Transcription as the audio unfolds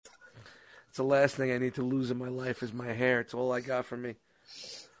It's the last thing I need to lose in my life is my hair. It's all I got for me.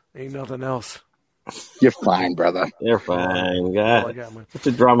 Ain't nothing else. You're fine, brother. You're fine. All I got, man. Such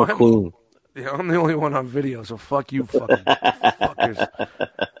a drama queen. Yeah, I'm the only one on video, so fuck you, fucking fuckers.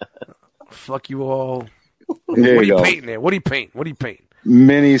 Fuck you all. What are you painting there? What are you painting?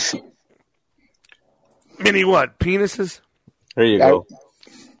 Minis. Mini what? Penises? There you go.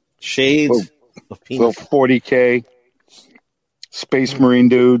 Shades of penis. Little 40K. Space Marine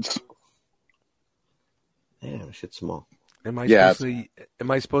dudes. Damn, shit's small. Am I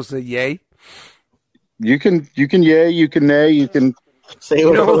supposed to yay? You can yay, you can nay, you can say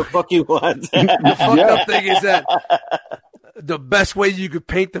whatever the fuck you want. The fucked up thing is that the best way you could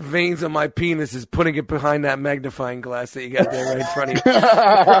paint the veins on my penis is putting it behind that magnifying glass that you got there right in front of you.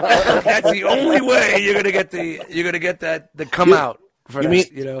 That's the only way you're gonna get that to come out. You mean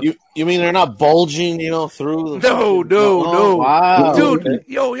they're not bulging, through? No. Wow. Dude, okay.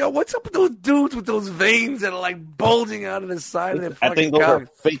 yo, what's up with those dudes with those veins that are like bulging out of the side of their fucking I think those are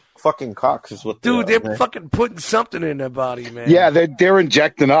fake fucking cocks is what they're fucking putting something in their body, man. Yeah, they're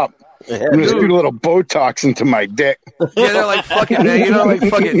injecting up. Yeah, I'm gonna shoot a little Botox into my dick. Yeah, they're like fucking, like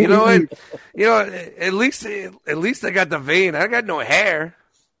fucking, you know what? At least I got the vein. I got no hair,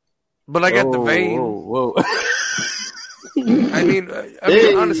 but I got the vein. Whoa. I mean,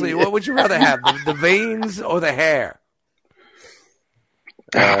 honestly, what would you rather have, the veins or the hair?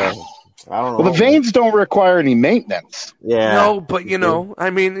 I don't know. Well, the veins don't require any maintenance. Yeah. No, but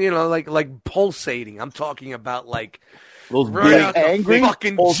like pulsating. I'm talking about like those right out angry the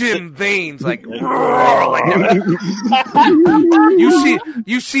fucking gym veins, like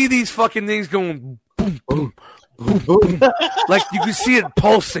you see these fucking things going boom, boom, boom, boom. Like you can see it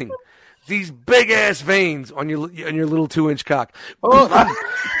pulsing. These big ass veins on your little 2-inch cock.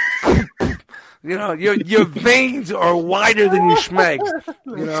 Your veins are wider than your schmegs.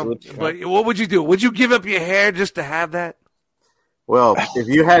 But what would you do? Would you give up your hair just to have that? Well, if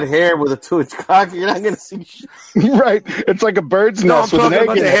you had hair with a 2-inch cock, you're not gonna see shit. Right. It's like a bird's nest with an egg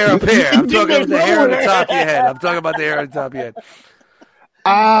in it. I'm talking about the hair up here. I'm talking about the hair on the top of your head. I'm talking about the hair on the top of your head.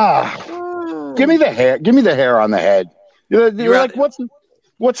 Give me the hair. Give me the hair on the head. You're like,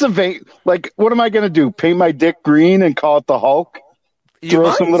 what's a vein? Like, what am I going to do? Paint my dick green and call it the Hulk?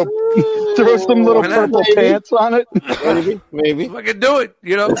 Throw some little purple pants on it? Maybe. If I can do it,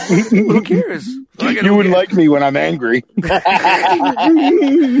 who cares? You wouldn't like me when I'm angry.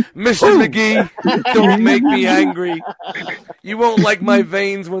 Mr. McGee, don't make me angry. You won't like my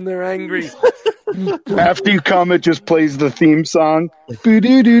veins when they're angry. After you come, it just plays the theme song.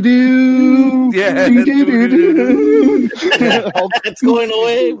 Boo-doo-doo-doo. Yeah. It's going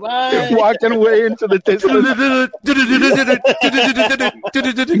away. Bye. Walking away into the distance.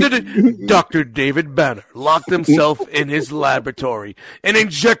 Dr. David Banner locked himself in his laboratory and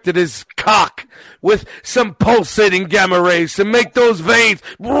injected his cock with some pulsating gamma rays to make those veins.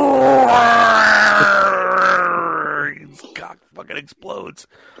 His cock fucking explodes.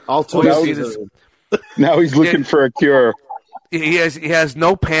 Now he's looking for a cure. He has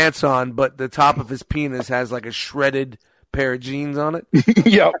no pants on, but the top of his penis has like a shredded pair of jeans on it.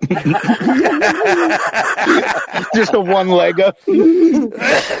 Yep. Just a one-legger.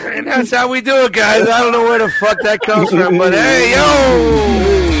 And that's how we do it, guys. I don't know where the fuck that comes from, but hey, yo!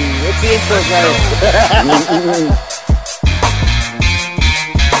 What's the intro, guys?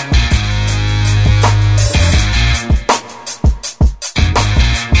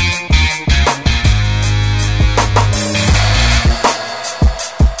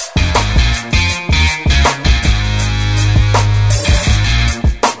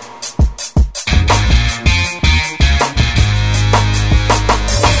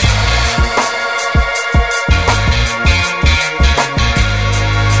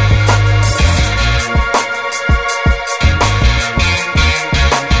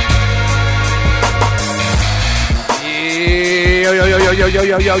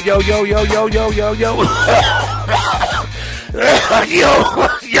 Yo.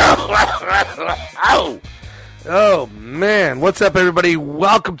 Oh, man. What's up, everybody?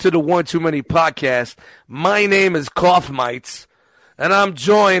 Welcome to the One Too Many podcast. My name is Cough Mites, and I'm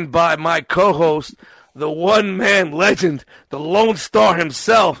joined by my co-host, the one-man legend, the Lone Star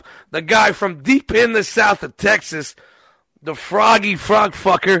himself, the guy from deep in the south of Texas, the Froggy Frog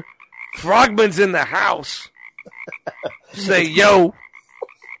Fucker. Frogman's in the house. Say yo.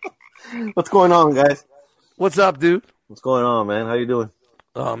 What's going on, guys? What's up, dude? What's going on, man? How you doing?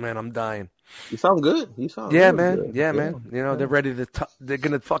 Oh, man, I'm dying. You sound good. Yeah, man. Good. Yeah, man. They're ready to. They're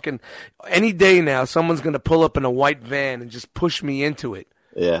gonna fucking any day now. Someone's gonna pull up in a white van and just push me into it.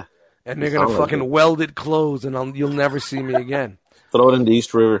 Yeah. And they're gonna fucking weld it closed, and you'll never see me again. Throw it in the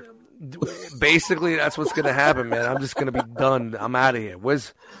East River. Basically, that's what's gonna happen, man. I'm just gonna be done. I'm out of here.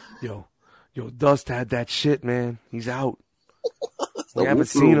 Yo, Dust had that shit, man. He's out. We haven't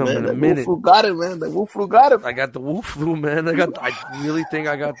seen him in a minute. Wu flu got it, man. The Wu flu got him. I got the Wu flu, man. I really think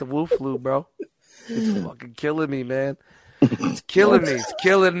I got the Wu flu, bro. It's fucking killing me, man. It's killing me. It's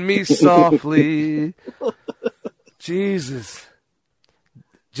killing me softly. Jesus.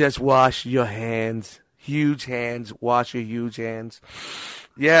 Just wash your hands. Huge hands. Wash your huge hands.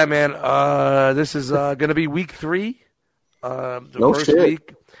 Yeah, man. This is gonna be week 3. The first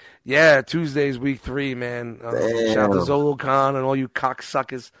week. Yeah, Tuesday's week 3, man. Shout out to Zolo Khan and all you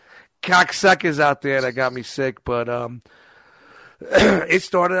cocksuckers out there that got me sick. But it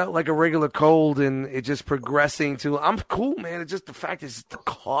started out like a regular cold, and it just progressing to. I'm cool, man. It's just the fact is the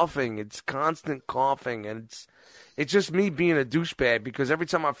coughing. It's constant coughing, and it's just me being a douchebag because every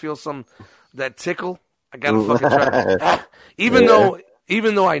time I feel that tickle, I gotta fucking try to.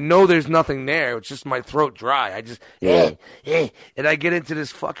 Even though I know there's nothing there, it's just my throat dry. I just and I get into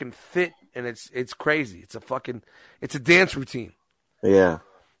this fucking fit, and it's crazy. It's a dance routine. Yeah.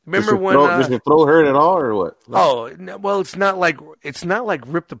 Remember does your throat hurt at all, or what? Oh well, it's not like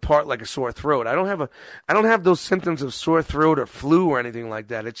ripped apart like a sore throat. I don't have those symptoms of sore throat or flu or anything like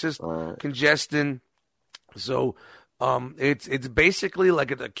that. It's just congestion. So, it's basically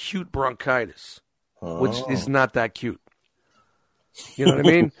like an acute bronchitis, which is not that cute. You know what I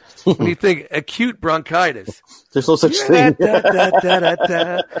mean? When you think acute bronchitis, there's no such thing.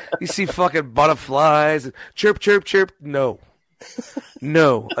 You see fucking butterflies, and chirp, chirp, chirp. No.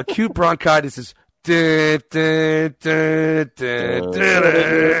 Acute bronchitis is. You're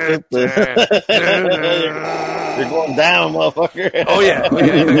going down, motherfucker. Oh yeah.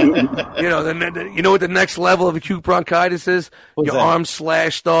 You know what the next level of acute bronchitis is? Your arm's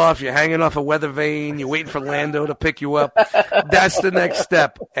slashed off. You're hanging off a weather vane. You're waiting for Lando to pick you up. That's the next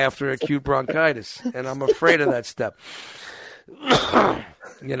step after acute bronchitis, and I'm afraid of that step. Cut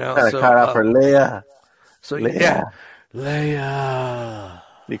out for Leia. So yeah, Leia.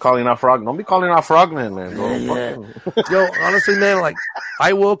 Be calling out Frog. Don't be calling out Frogman, man. Yo, honestly, man, like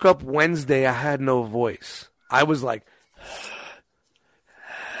I woke up Wednesday, I had no voice. I was like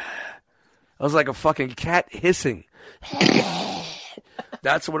a fucking cat hissing.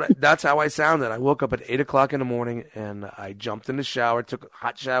 That's how I sounded. I woke up at 8:00 in the morning and I jumped in the shower, took a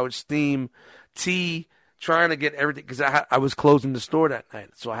hot shower, steam, tea, trying to get everything because I was closing the store that night,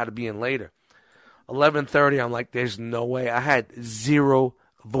 so I had to be in later. 11:30, I'm like, there's no way. I had zero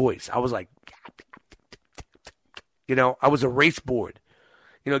voice. I was like, I was a erase board.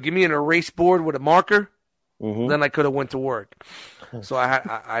 Give me an erase board with a marker, then I could have went to work. So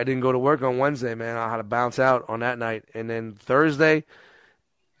I didn't go to work on Wednesday, man. I had to bounce out on that night. And then Thursday,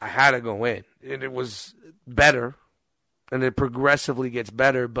 I had to go in. And it was better. And it progressively gets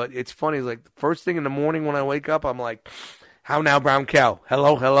better. But it's funny, like the first thing in the morning when I wake up, I'm like, how now, brown cow?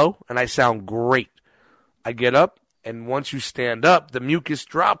 Hello, hello? And I sound great. I get up. And once you stand up, the mucus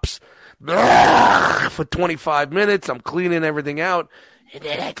drops for 25 minutes. I'm cleaning everything out. And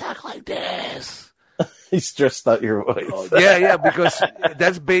then I talk like this. He stressed out your voice. Yeah, because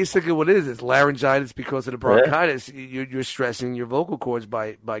that's basically what it is. It's laryngitis because of the bronchitis. Yeah. You're stressing your vocal cords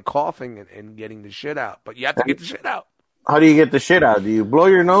by coughing and getting the shit out. But you have to get the shit out. How do you get the shit out? Do you blow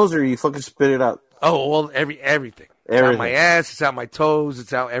your nose or you fucking spit it out? Oh, well, everything. It's out my ass. It's out my toes.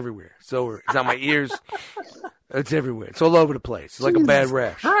 It's out everywhere. So it's out my ears. It's everywhere. It's all over the place. It's like a bad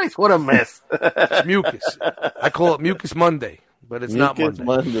rash. Christ, what a mess. It's mucus. I call it Mucus Monday, but it's not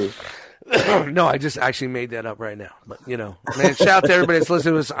Monday. No, I just actually made that up right now. But, man, shout out to everybody that's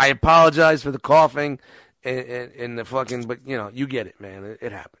listening to this. I apologize for the coughing and the fucking, but, you get it, man.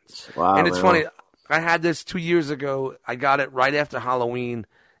 It happens. Wow, and it's funny. I had this 2 years ago. I got it right after Halloween,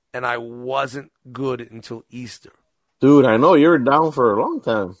 and I wasn't good until Easter. Dude, I know you're down for a long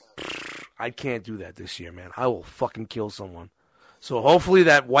time. I can't do that this year, man. I will fucking kill someone. So hopefully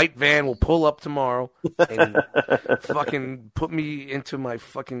that white van will pull up tomorrow and fucking put me into my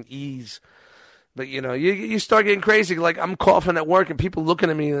fucking ease. But, you start getting crazy. Like, I'm coughing at work and people looking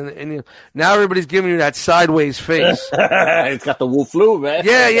at me, and now everybody's giving you that sideways face. It's got the Wu flu, man.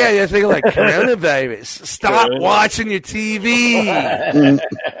 Yeah. You're thinking, like, coronavirus. Stop watching your TV.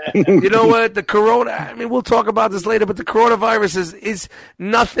 You know what? The corona, we'll talk about this later, but the coronavirus is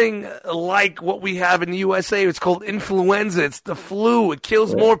nothing like what we have in the USA. It's called influenza. It's the flu. It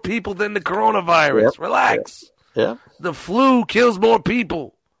kills more people than the coronavirus. Yep. Relax. Yeah. The flu kills more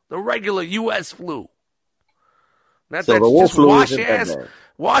people. The regular U.S. flu. That's the Wu just flu wash your ass.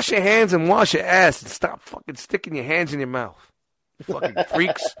 Wash your hands and wash your ass and stop fucking sticking your hands in your mouth. You fucking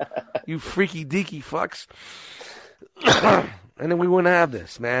freaks. You freaky deaky fucks. And then we wouldn't have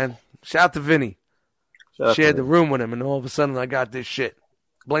this, man. Shout out to Vinny. Shared the room with him, and all of a sudden I got this shit.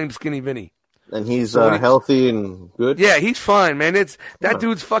 Blame Skinny Vinny. And he's healthy and good? Yeah, he's fine, man. That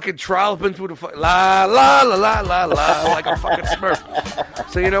dude's fucking trolloping through the la la la la la la like a fucking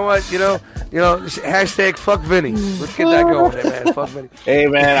Smurf. So you know what? You know, hashtag fuck Vinny. Let's get that going there, man. Fuck Vinny. Hey,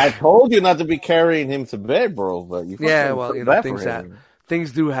 man, I told you not to be carrying him to bed, bro. But you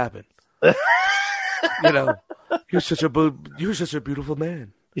things do happen. You're such a beautiful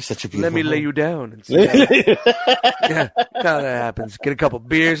man. You're such a beautiful Let me man. lay you down. And see yeah, how that happens. Get a couple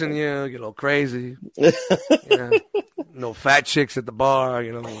beers in you, get all crazy. No fat chicks at the bar.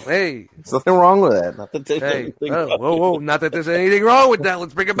 Hey, there's nothing wrong with that. Not that whoa! Not that there's anything wrong with that.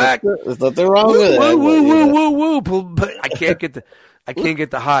 Let's bring it back. There's nothing wrong with that. Woo! But I can't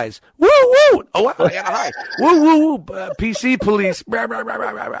get the highs. Woo! Oh wow! I got a high. Woo! PC police.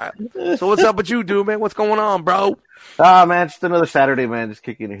 So what's up with you, dude, man? What's going on, bro? Man, just another Saturday, man. Just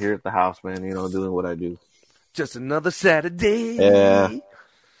kicking it here at the house, man. Doing what I do. Just another Saturday. Yeah.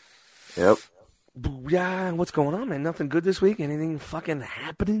 Yep. Yeah, what's going on, man? Nothing good this week? Anything fucking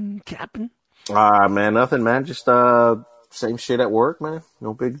happening, Captain? Man, nothing, man. Just same shit at work, man.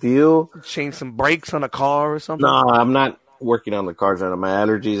 No big deal. Change some brakes on a car or something? No, I'm not working on the cars right now. My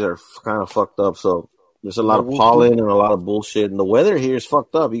allergies are kind of fucked up, so there's a lot of pollen and a lot of bullshit. And the weather here is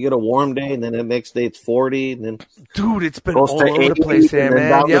fucked up. You get a warm day, and then the next day it's 40, and then dude, it's been all over the place here, man.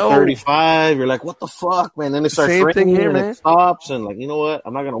 Down to 35. You're like, what the fuck, man? Then it starts raining and it stops, and like, you know what?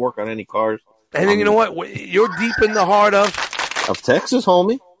 I'm not gonna work on any cars. And then you know what? You're deep in the heart of Texas,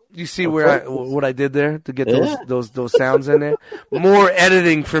 homie. You see what I did there to get those sounds in there? More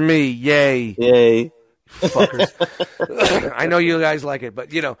editing for me. Yay. Fuckers. I know you guys like it,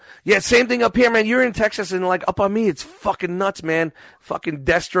 but same thing up here, man. You're in Texas and like up on me, it's fucking nuts, man. Fucking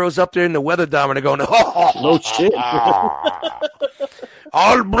Destro's up there in the weather dominator going, no shit.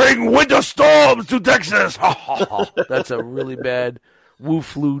 I'll bring winter storms to Texas. That's a really bad Woo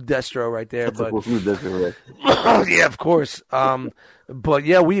Flu Destro right there. But Woo Flu Destro, right? Yeah, of course. But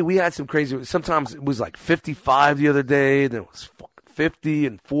yeah, we had some crazy. Sometimes it was like 55 the other day, then it was 50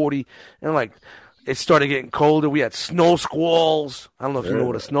 and 40, and like. It started getting colder. We had snow squalls. I don't know if you know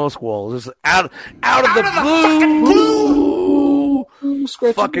what a snow squall is. Out of the blue,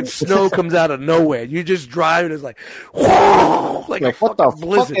 fucking snow comes out of nowhere. You just drive and it's like, whoa, like what the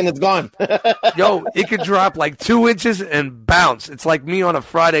blizzard. Fuck, and it's gone. Yo, it could drop like 2 inches and bounce. It's like me on a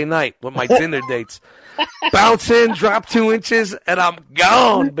Friday night with my Tinder dates. Bounce in, drop 2 inches, and I'm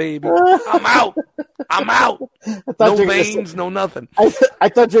gone, baby. I'm out. No veins, no nothing. I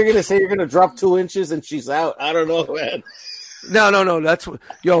thought you were going to say you're going to drop 2 inches and she's out. I don't know, man. No. That's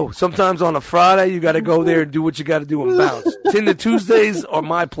sometimes on a Friday, you got to go there and do what you got to do and bounce. Tinder Tuesdays are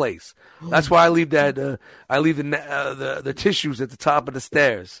my place. That's why I leave the tissues at the top of the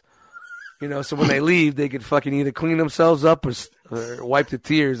stairs. So when they leave, they can fucking either clean themselves up or wipe the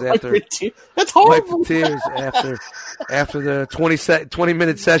tears after. That's horrible. Wipe the tears after the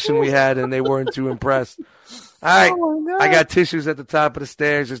 20-minute session we had, and they weren't too impressed. All right, I got tissues at the top of the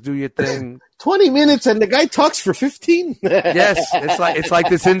stairs. Just do your thing. 20 minutes, and the guy talks for 15. Yes, it's like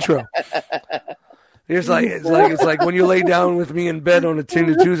this intro. It's like when you lay down with me in bed on a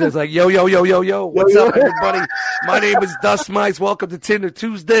Tinder Tuesday. It's like, yo, what's up, everybody? My name is Dust Mice. Welcome to Tinder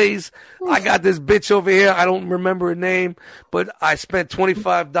Tuesdays. I got this bitch over here. I don't remember her name, but I spent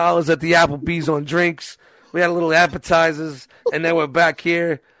 $25 at the Applebee's on drinks. We had a little appetizers, and then we're back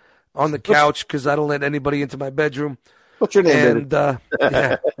here on the couch because I don't let anybody into my bedroom. What's your name, baby?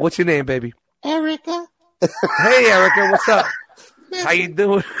 What's your name, baby? Erica. Hey, Erica. What's up? How you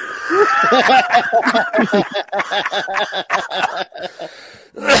doing?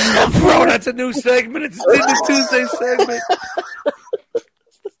 Bro, that's a new segment. It's the Tuesday segment.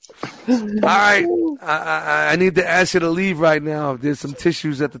 All right. I need to ask you to leave right now. There's some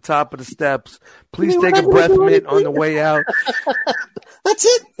tissues at the top of the steps. Please take a breath mint on the way out. That's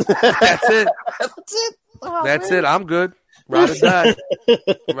it. That's it. That's it. Oh, that's it. I'm good. Ride or die.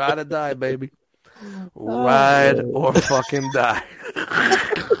 Ride or die, baby. Ride or fucking die.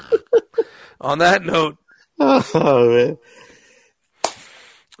 On that note, man.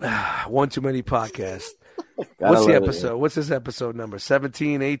 One Too Many Podcast. What's the episode? What's this episode number?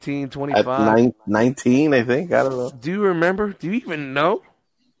 17, 18, 25? 19, I think. I don't know. Do you remember? Do you even know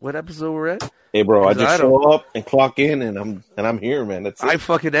what episode we're at? Hey, bro, I just show up and clock in, and I'm here, man. That's it. I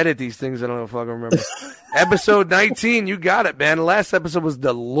fucking edit these things. I don't know if I can remember. Episode 19, you got it, man. The last episode was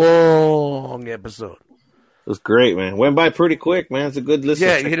the long episode. It was great, man. Went by pretty quick, man. It's a good listen.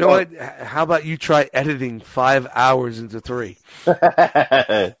 Yeah, you know what? How about you try editing 5 hours into 3?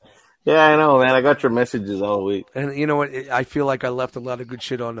 Yeah, I know, man. I got your messages all week. And you know what? I feel like I left a lot of good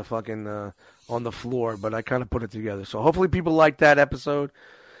shit on the fucking on the floor, but I kind of put it together. So hopefully people like that episode.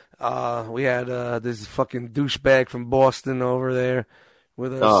 We had this fucking douchebag from Boston over there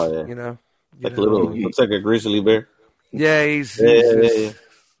with us. Oh, yeah. You know, Looks like a grizzly bear. Yeah, he's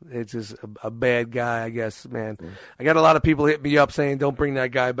it's just a bad guy, I guess, man. I got a lot of people hit me up saying, don't bring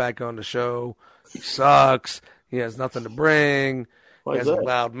that guy back on the show. He sucks. He has nothing to bring. He has a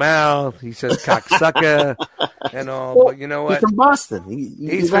loud mouth. He says cocksucker and all. Well, but you know what? He's from Boston.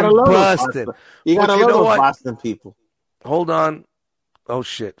 He's from Boston. You got to love Boston people. Hold on. Oh,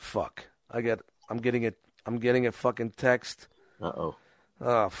 shit. Fuck. I'm getting a fucking text. Uh-oh.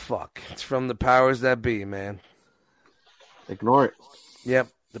 Oh, fuck. It's from the powers that be, man. Ignore it. Yep.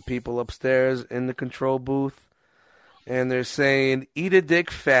 The people upstairs in the control booth. And they're saying, eat a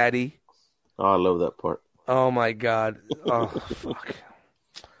dick, fatty. Oh, I love that part. Oh, my God. Oh, fuck.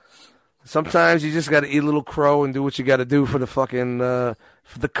 Sometimes you just got to eat a little crow and do what you got to do for the fucking, for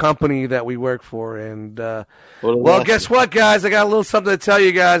the company that we work for. And, well, guess what, guys? I got a little something to tell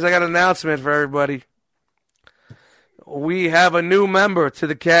you guys. I got an announcement for everybody. We have a new member to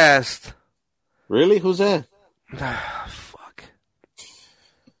the cast. Really? Who's that? Fuck.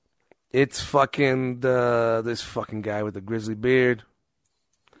 It's fucking this fucking guy with the grizzly beard.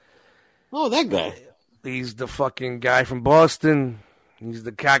 Oh, that guy. He's the fucking guy from Boston. He's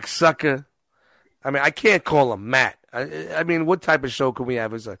the cocksucker. I mean, I can't call him Matt. I mean, what type of show can we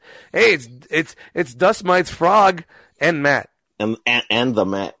have? It's like, hey, it's Dust Mites Frog and Matt. And the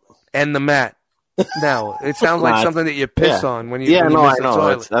Matt. And the Matt. Now, it sounds like something that you piss on when you I miss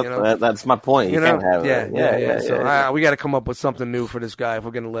know. the toilet. That's my point. You can't have it. Yeah. So we got to come up with something new for this guy if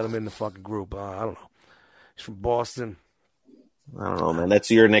we're going to let him in the fucking group. I don't know. He's from Boston. I don't know, man.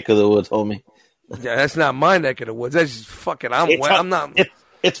 That's your neck of the woods, homie. Yeah, that's not my neck of the woods. That's just fucking. I'm not.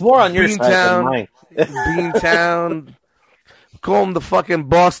 It's more on your side than mine. Beantown. Call him the fucking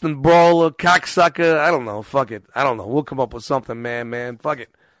Boston Brawler, cocksucker. I don't know. Fuck it. I don't know. We'll come up with something, man. Fuck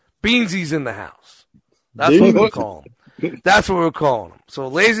it. Beansy's in the house. That's what we're calling him. That's what we're calling him. So,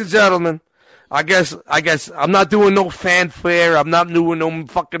 ladies and gentlemen, I guess I'm not doing no fanfare. I'm not doing no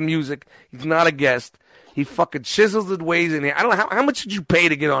fucking music. He's not a guest. He fucking chisels his ways in here. I don't know how much did you pay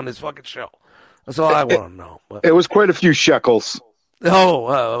to get on this fucking show? That's all I want to know. But, it was quite a few shekels.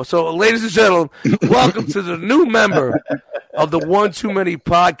 So ladies and gentlemen, welcome to the new member of the One Too Many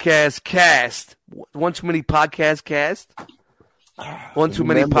Podcast cast. One Too Many Podcast cast? One Too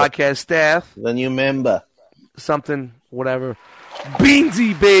Many Podcast staff? The new member. Something, whatever.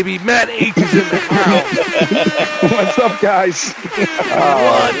 Beansy, baby. Matt H is in the house. What's up, guys?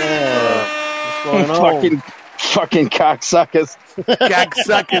 What? What's going on? Fucking cocksuckers.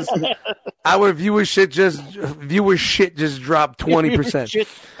 Cocksuckers. Our viewership just dropped 20%.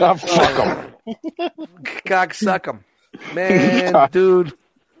 Oh, fuck them. Cocksuck 'em. Man, dude.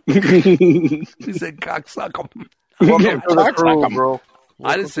 He said cocksuck 'em. Welcome to the crew, bro.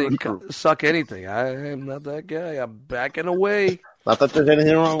 I didn't say suck anything. I am not that guy. I'm backing away. Not that there's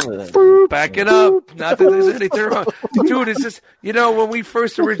anything wrong with it. Backing up. Not that there's anything wrong. Dude, it's just, when we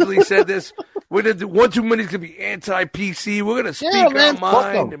first originally said this, we're going to do One Too Many's going to be anti-PC. We're going to speak our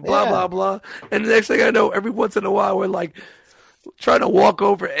mind and blah, blah, blah. And the next thing I know, every once in a while, we're like trying to walk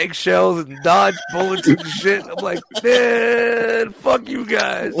over eggshells and dodge bullets and shit. I'm like, man, fuck you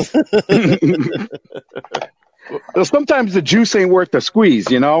guys. Well, sometimes the juice ain't worth the squeeze,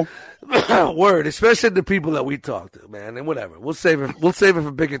 Word, especially the people that we talk to, man, and whatever. We'll save it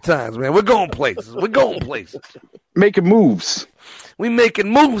for bigger times, man. We're going places. Making moves. We making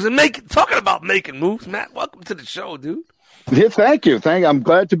moves and talking about making moves. Matt, welcome to the show, dude. Yeah, thank you. I'm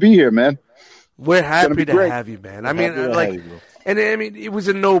glad to be here, man. We're happy to have you, man. I mean, it was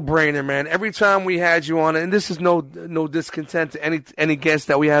a no-brainer, man. Every time we had you on, and this is no discontent to any guest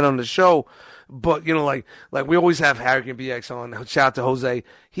that we had on the show. But, like we always have Hurricane BX on. Shout out to Jose.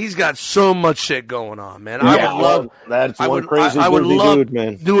 He's got so much shit going on, man. That's one crazy dude,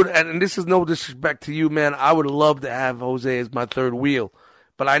 man. Dude, and this is no disrespect to you, man. I would love to have Jose as my third wheel.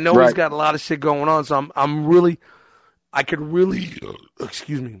 But I know he's got a lot of shit going on, so I could really,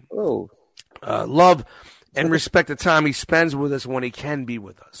 excuse me, love and respect the time he spends with us when he can be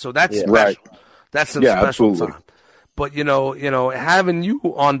with us. So that's special. Right. That's some special absolutely. Time. But, having you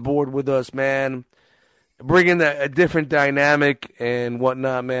on board with us, man, bringing a different dynamic and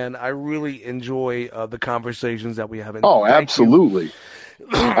whatnot, man, I really enjoy the conversations that we have. Oh, absolutely.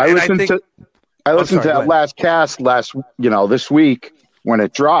 I listened to that last cast this week when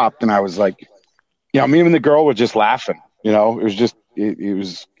it dropped, and I was like, me and the girl were just laughing. It it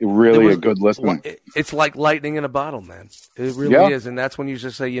was really a good listen. It's like lightning in a bottle, man. It really is, and that's when you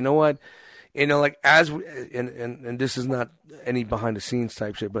just say, you know what, like as we, and this is not any behind the scenes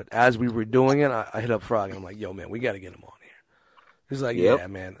type shit, but as we were doing it, I hit up Frog and I'm like, yo, man, we got to get him on here. He's like, yeah,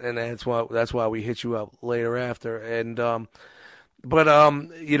 man, and that's why we hit you up later after, and but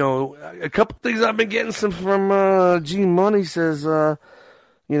a couple things I've been getting some from G Money says,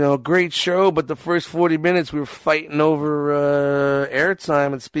 great show, but the first 40 minutes we were fighting over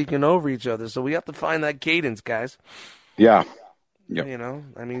airtime and speaking over each other, so we have to find that cadence, guys. Yeah. Yep.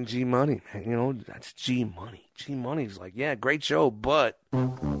 G Money, that's G Money. G Money's like, yeah, great show, but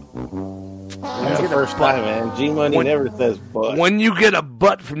that's the first time, man. G Money never says but. When you get a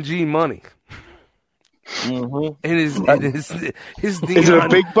butt from G Money, and his neon, is it a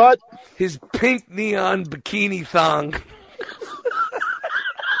big butt? His pink neon bikini thong.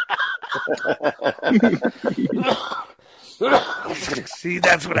 See,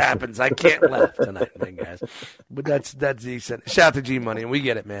 that's what happens. I can't laugh tonight, man, guys. But that's decent. Shout out to G Money, and we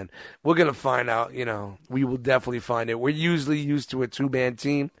get it, man. We're gonna find out. We will definitely find it. We're usually used to a 2-band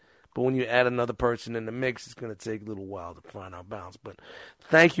team, but when you add another person in the mix, it's gonna take a little while to find our balance. But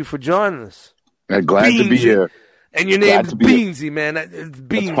thank you for joining us. I'm glad to be here. And your name is Beansy, man. It's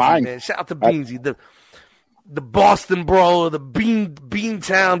Beansy, man. Shout out to Beansy, the Boston Brawler, the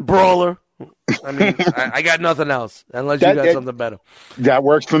Beantown Brawler. I mean, I got nothing else unless you got something better. That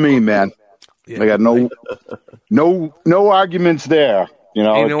works for me, man. Yeah. I got no arguments there.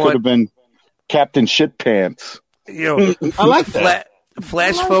 It could have been Captain Shit Pants. I like that.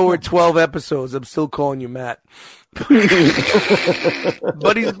 Flash forward 12 episodes. I'm still calling you Matt. But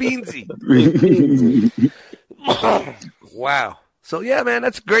he's Beansy. Wow. So, yeah, man,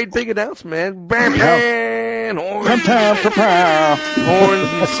 that's a great big announcement, man. Horns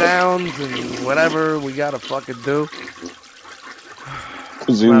and sounds and whatever we got to fucking do.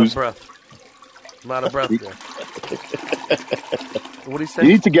 A lot of breath there. What do you say? You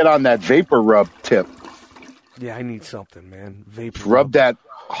need to get on that vapor rub tip. Yeah, I need something, man. Vapor rub that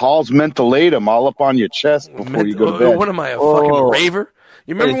Hall's Mentholatum all up on your chest before you go to bed. What am I, a fucking raver?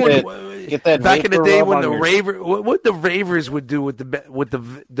 You remember back in the day when what the ravers would do with the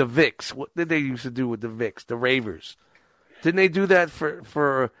Vicks? What did they used to do with the Vicks? The ravers, didn't they do that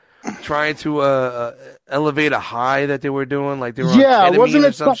for trying to elevate a high that they were doing? Like they were on ketamine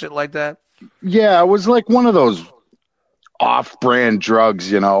or some shit like that. Yeah, it was like one of those off-brand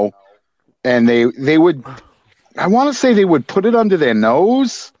drugs, and they would. I want to say they would put it under their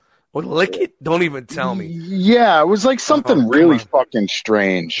nose. Or lick it? Don't even tell me. Yeah, it was like something really fucking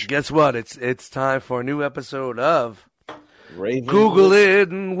strange. Guess what? It's time for a new episode of Google It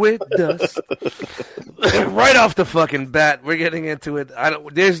with Dust. Right off the fucking bat, we're getting into it.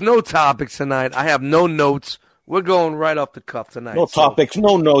 There's no topics tonight. I have no notes. We're going right off the cuff tonight. No topics,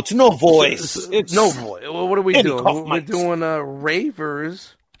 no notes, no voice. It's no voice. What are we doing? We're doing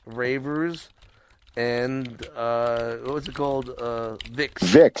ravers, and what's it called?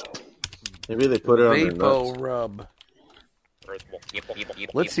 Vicks. Maybe they put it on their Vapo nuts. rub.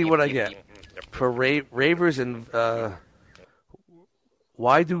 Let's see what I get for ravers and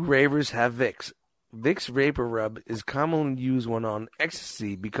why do ravers have Vicks? Vicks Vapor Rub is commonly used when on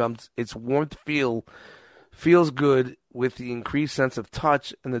ecstasy becomes its warmth feels good with the increased sense of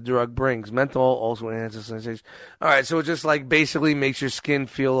touch and the drug brings. Menthol also enhances sensation. All right, so it just like basically makes your skin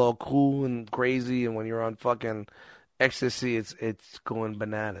feel all cool and crazy, and when you're on fucking ecstasy, it's going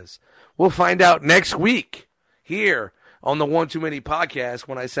bananas. We'll find out next week here on the One Too Many podcast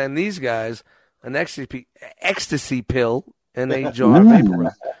when I send these guys an ecstasy pill and a jar of vapor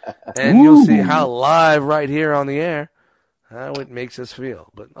rub. And you'll see how live right here on the air how it makes us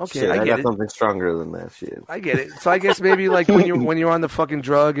feel. But okay, shit, I get got something stronger than that shit. I get it. So I guess maybe like when you're on the fucking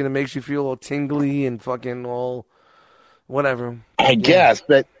drug and it makes you feel all tingly and fucking all whatever. I guess,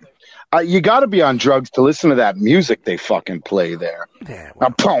 but you got to be on drugs to listen to that music they fucking play there. Yeah, well.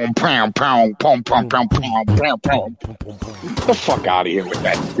 Get the fuck out of here with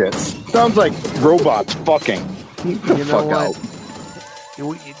that shit. Sounds like robots fucking. Get the fuck out.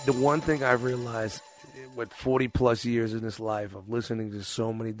 The one thing I've realized with 40 plus years in this life of listening to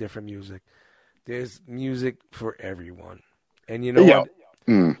so many different music, there's music for everyone. And you know what?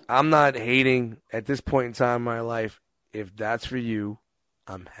 I'm not hating at this point in time in my life. If that's for you,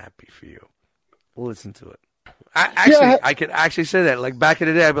 I'm happy for you. Listen to it. I could actually say that. Like back in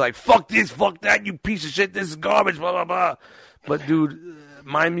the day, I'd be like, fuck this, fuck that, you piece of shit, this is garbage, blah, blah, blah. But dude,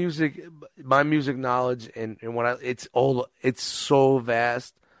 my music knowledge and what it's so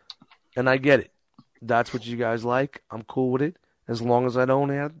vast, and I get it. That's what you guys like. I'm cool with it. As long as I don't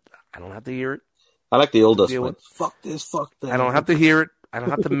have to hear it. I like the oldest one. Fuck this, fuck that. I don't have to hear it. I don't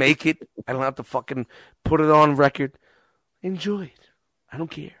have to make it. I don't have to fucking put it on record. Enjoy it. I don't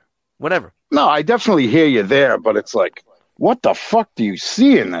care. Whatever. No, I definitely hear you there, but it's like, what the fuck do you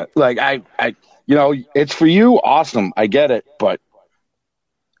see in that? Like, it's for you. Awesome. I get it. But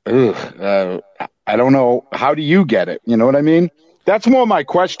I don't know. How do you get it? You know what I mean? That's more my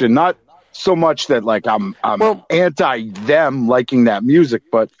question. Not so much that like I'm anti them liking that music,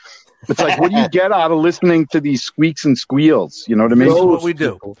 but it's like, what do you get out of listening to these squeaks and squeals? You know what I mean? This is what we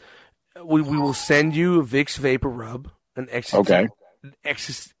do. We will send you a Vicks Vapor Rub, an ecstasy. Okay.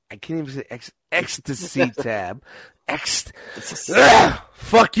 I can't even say ecstasy tab.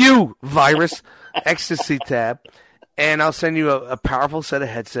 Fuck you, virus. Ecstasy tab. And I'll send you a powerful set of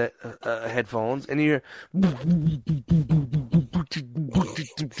headphones, and you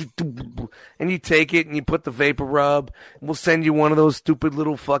you take it and you put the Vapor Rub. And we'll send you one of those stupid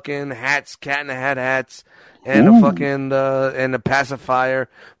little fucking hats, cat in the hat hats, and a fucking and a pacifier,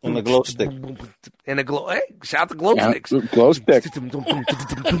 and a glow stick, and a glow. Hey, shout out to glow sticks. Glow stick.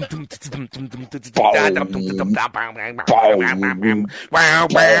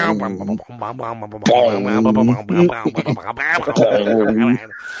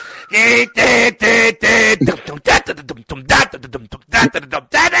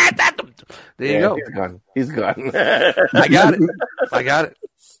 There you go. He's gone. I got it.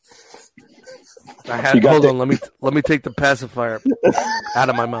 Hold on. Let me take the pacifier out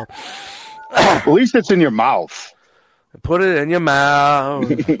of my mouth. At least it's in your mouth. Put it in your mouth.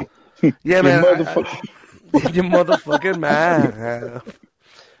 Yeah, man. Your motherfucking mouth.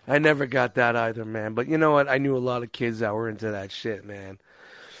 I never got that either, man. But you know what? I knew a lot of kids that were into that shit, man.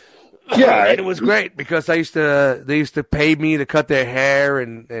 Yeah, and it was great because they used to pay me to cut their hair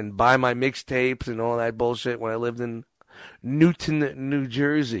and buy my mixtapes and all that bullshit when I lived in Newton, New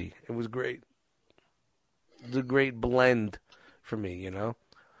Jersey. It was great. It was a great blend for me, you know?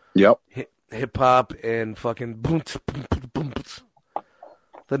 Yep. Hip hop and fucking boom.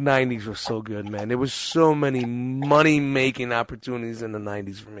 The 90s were so good, man. There was so many money-making opportunities in the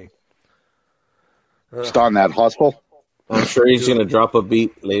 90s for me. Just on that hustle. I'm sure he's going to drop a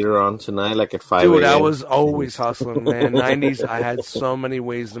beat later on tonight, like at 5 a.m. Dude, I was always hustling, man. 90s, I had so many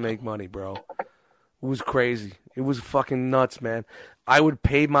ways to make money, bro. It was crazy. It was fucking nuts, man. I would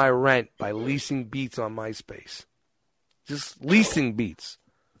pay my rent by leasing beats on MySpace. Just leasing beats.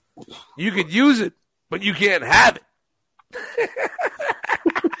 You could use it, but you can't have it.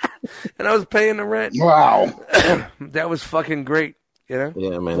 And I was paying the rent. Wow. That was fucking great, you know?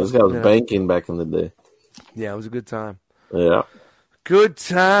 Yeah, man. This guy was banking back in the day. Yeah, it was a good time. Yeah. Good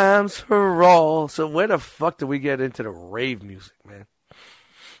times for all. So where the fuck did we get into the rave music, man?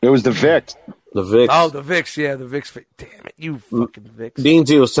 It was the Vicks. The Vicks. Oh, the Vicks. Yeah, the Vicks. Damn it, you fucking Vicks.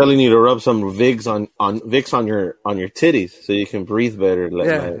 Beansy was telling you to rub some Vicks on your titties so you can breathe better.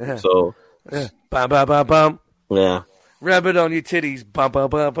 Yeah. So. Yeah. Bum, bum, bum, bum. Yeah. Rub it on your titties. Bum, bum,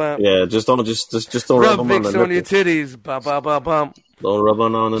 bum, bum. Yeah, just don't rub them Vicks on the on your titties. Bum, bum, bum, bum. Don't rub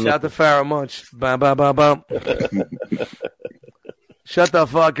on the Shout to Farrah Munch. Bum, bum, bum, bum. Shut the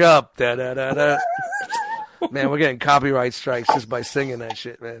fuck up. Da, da, da, da. Man, we're getting copyright strikes just by singing that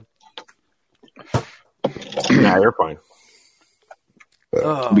shit, man. Nah, you're fine.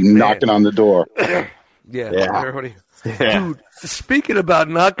 Oh, be knocking on the door. Yeah. Everybody. Yeah. Dude, speaking about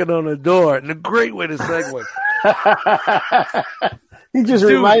knocking on the door, and a great way to segue. He just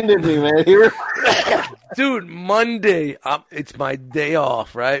reminded me, man. Dude, Monday, it's my day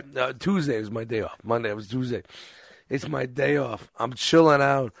off, right? Tuesday was my day off. Monday was Tuesday. It's my day off. I'm chilling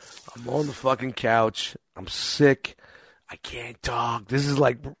out. I'm on the fucking couch. I'm sick. I can't talk. This is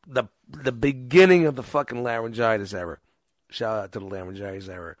like the beginning of the fucking laryngitis era. Shout out to the laryngitis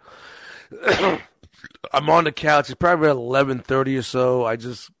era. I'm on the couch. It's probably about 11:30 or so. I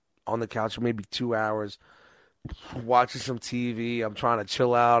just on the couch for maybe 2 hours, watching some TV. I'm trying to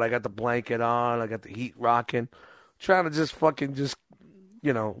chill out. I got the blanket on. I got the heat rocking. Trying to just fucking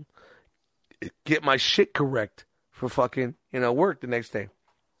get my shit correct for fucking work the next day.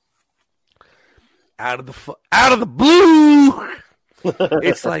 Out of the blue,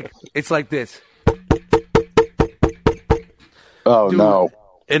 it's like this. Oh, dude, no!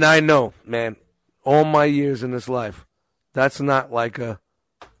 And I know, man. All my years in this life, that's not like a.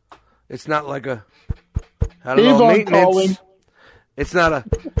 It's not like a. Hello maintenance. Calling. It's not a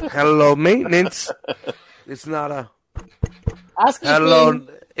hello maintenance. It's not a hello.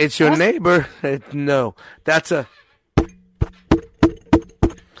 It's your neighbor. No, that's a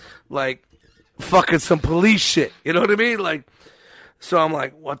like fucking some police shit. You know what I mean? Like, so I'm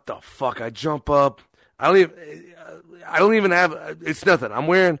like, what the fuck? I jump up. I don't even have. It's nothing. I'm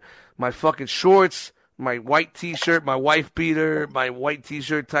wearing my fucking shorts, my white T-shirt, my wife beater, my white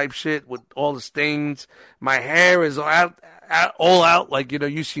T-shirt type shit with all the stains. My hair is all out. Like,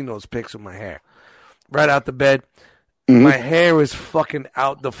 you've seen those pics of my hair. Right out the bed. Mm-hmm. My hair is fucking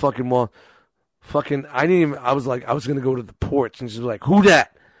out the fucking wall. Fucking, I was like, I was going to go to the porch and just like, who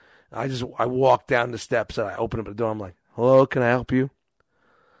that? I walked down the steps and I opened up the door. I'm like, hello, can I help you?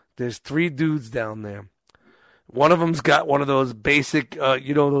 There's 3 dudes down there. One of them's got one of those basic,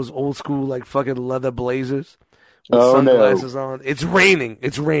 those old school, like, fucking leather blazers with sunglasses on. It's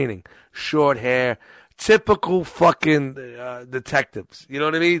raining. Short hair. Typical fucking detectives. You know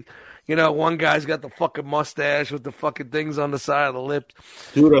what I mean? One guy's got the fucking mustache with the fucking things on the side of the lips.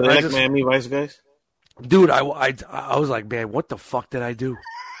 Dude, are they like Miami Vice guys? Dude, I was like, man, what the fuck did I do?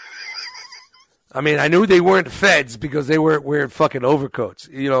 I mean, I knew they weren't feds because they weren't wearing fucking overcoats.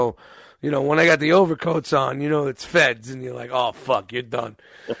 When I got the overcoats on, it's feds, and you're like, oh, fuck, you're done.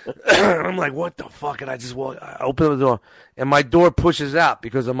 I'm like, what the fuck? And I open up the door, and my door pushes out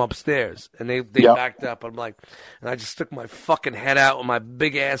because I'm upstairs, and they backed up. I'm like, and I just stuck my fucking head out with my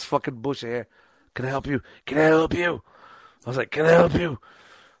big-ass fucking bush of hair. Can I help you? Can I help you? I was like, can I help you?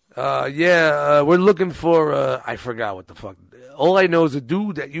 We're looking for, I forgot what the fuck. All I know is a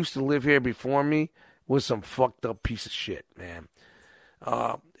dude that used to live here before me was some fucked up piece of shit, man.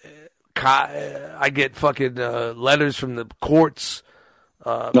 I get fucking letters from the courts,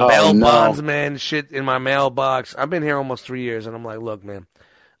 bail bonds, man, shit in my mailbox. I've been here almost 3 years, and I'm like, look, man,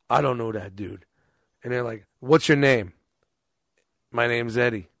 I don't know that dude. And they're like, what's your name? My name's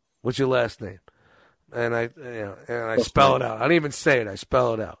Eddie. What's your last name? And I spell it out. I don't even say it. I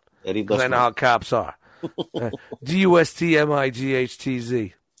spell it out. Because I know how cops are.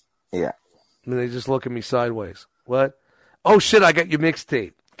 DUSTMIGHTZ. Yeah. And they just look at me sideways. What? Oh, shit, I got your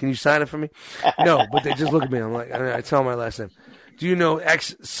mixtape. Can you sign it for me? No, but they just look at me. I'm like, I tell my last name. Do you know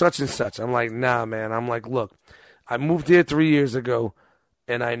X such and such? I'm like, nah, man. I'm like, look, I moved here 3 years ago,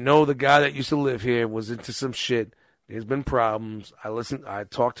 and I know the guy that used to live here was into some shit. There's been problems. I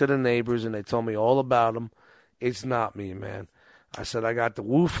talked to the neighbors, and they told me all about them. It's not me, man. I said, I got the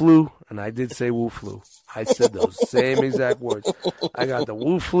Wu flu, and I did say Wu flu. I said those same exact words. I got the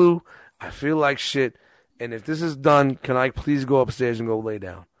Wu flu. I feel like shit. And if this is done, can I please go upstairs and go lay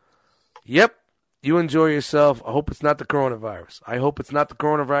down? Yep. You enjoy yourself. I hope it's not the coronavirus. I hope it's not the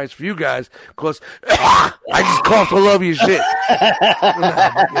coronavirus for you guys, because I just coughed all over your shit.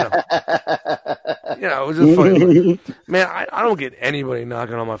 It was just funny. Man, I don't get anybody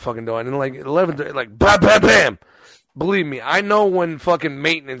knocking on my fucking door. And then, like, 11:30, like, bam, bam, bam. Believe me, I know when fucking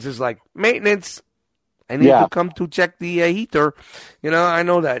maintenance is like, maintenance, I need to come to check the heater. I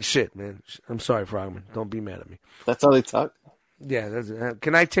know that shit, man. I'm sorry, Frogman. Don't be mad at me. That's how they talk? Yeah.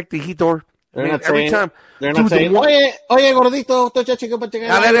 Can I check the heater? They're not every saying, time. They're not saying, oye, gordito,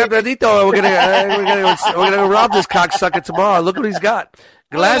 we're gonna rob this cocksucker tomorrow. Look what he's got.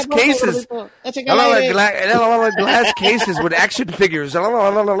 Glass cases. Glass cases with action figures. Every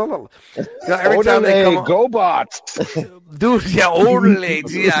time they come on, GoBots. Dude, orderly,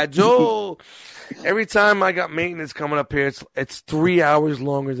 G.I. Joe. Every time I got maintenance coming up here, it's 3 hours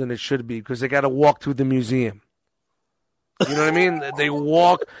longer than it should be because they got to walk through the museum. You know what I mean? They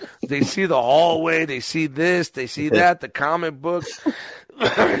walk, they see the hallway, they see this, they see that, the comic books.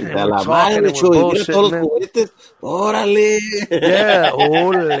 Órale. Yeah,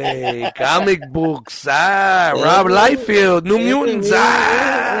 órale. Comic books. Rob Liefeld, New Mutants.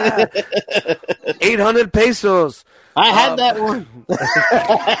 800 pesos. I had that one.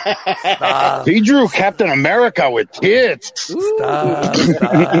 He drew Captain America with tits. Stop.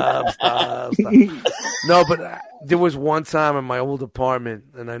 No, but there was one time in my old apartment,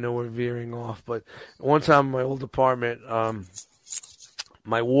 and I know we're veering off, but one time in my old apartment,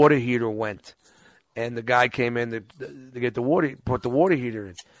 my water heater went, and the guy came in to get the water, put the water heater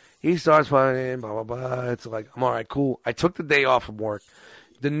in. He starts putting in, blah, blah, blah. It's like, I'm all right, cool. I took the day off from work.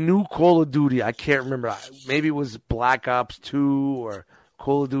 The new Call of Duty, I can't remember. Maybe it was Black Ops 2 or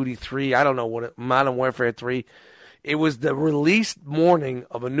Call of Duty 3. I don't know Modern Warfare 3. It was the release morning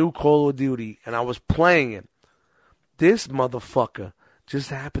of a new Call of Duty, and I was playing it. This motherfucker just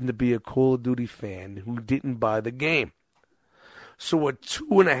happened to be a Call of Duty fan who didn't buy the game. So a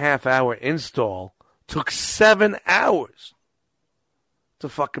 2.5 hour install took 7 hours to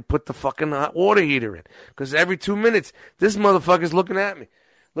fucking put the fucking hot water heater in. Because every 2 minutes, this motherfucker's looking at me.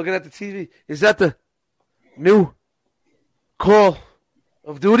 Looking at the TV. Is that the new Call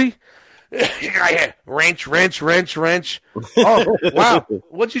of Duty? Wrench. Oh, wow.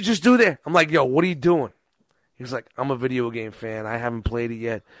 What'd you just do there? I'm like, yo, what are you doing? He's like, I'm a video game fan. I haven't played it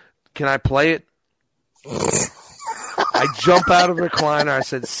yet. Can I play it? I jump out of the recliner. I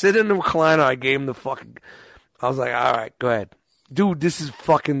said, sit in the recliner. I gave him I was like, all right, go ahead. Dude, this is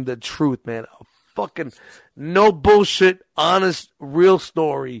fucking the truth, man. Fucking no bullshit, honest, real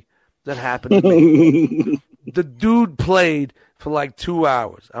story that happened to me. The dude played for like 2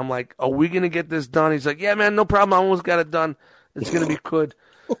 hours. I'm like, are we going to get this done? He's like, yeah, man, no problem. I almost got it done. It's going to be good.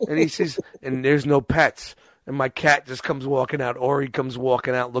 And he says, and there's no pets. And my cat just comes walking out. Ori comes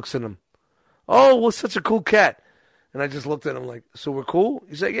walking out, looks at him. Oh, well, such a cool cat. And I just looked at him like, so we're cool?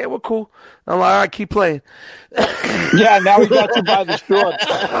 He's like, yeah, we're cool. I'm like, all right, keep playing. Yeah, now we got you by the shorts.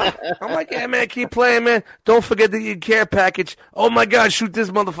 I'm like, yeah, man, keep playing, man. Don't forget the care package. Oh, my God, shoot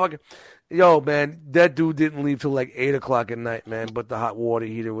this motherfucker. Yo, man, that dude didn't leave till like 8 o'clock at night, man, but the hot water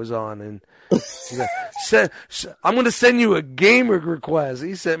heater was on. And he's like, I'm going to send you a gamer request.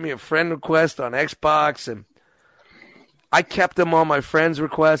 He sent me a friend request on Xbox, and I kept him on my friend's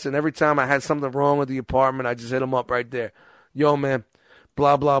request, and every time I had something wrong with the apartment, I just hit him up right there. Yo, man,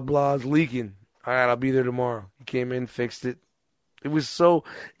 blah, blah, blah is leaking. All right, I'll be there tomorrow. He came in, fixed it. It was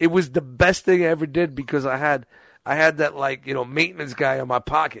the best thing I ever did because I had that, like, maintenance guy in my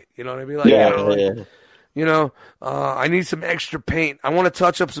pocket. You know what I mean? Like, I need some extra paint. I want to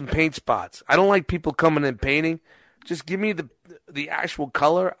touch up some paint spots. I don't like people coming in painting. Just give me the actual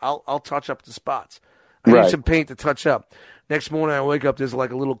color. I'll touch up the spots. I need some paint to touch up. Next morning I wake up, there's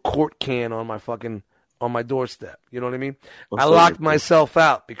like a little quart can on my doorstep. You know what I mean? I locked myself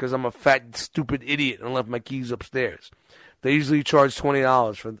out because I'm a fat, stupid idiot and left my keys upstairs. They usually charge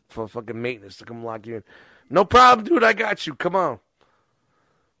 $20 for fucking maintenance to come lock you in. No problem, dude. I got you. Come on.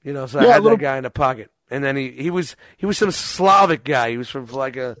 So I had that guy in the pocket. And then he was some Slavic guy. He was from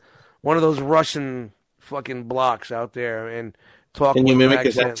like one of those Russian fucking blocks out there and talking. Can you mimic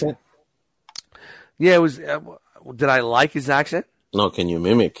his accent? Yeah, it was. Did I like his accent? No, can you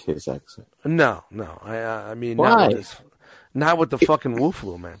mimic his accent? No. I mean, why? Not with the fucking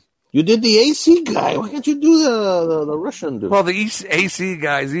Wooflu, man. You did the AC guy. Why can't you do the Russian dude? Well, the AC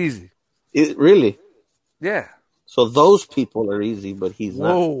guy is easy. Really? Yeah. So those people are easy, but he's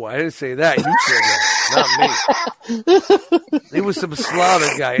not. Whoa, I didn't say that. You said that, not me. He was some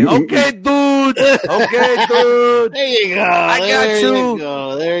Slavic guy. Okay, dude. There you go. I got you.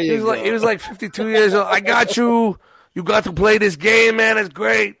 There you go. He was like 52 years old. I got you. You got to play this game, man. It's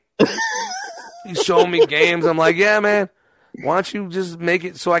great. He's showing me games. I'm like, yeah, man. Why don't you just make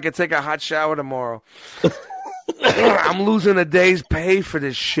it so I can take a hot shower tomorrow? I'm losing a day's pay for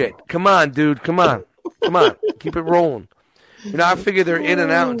this shit. Come on, dude. Come on. Keep it rolling. I figure they're in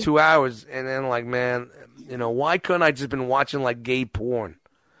and out in 2 hours, and then like, man, why couldn't I just been watching like gay porn?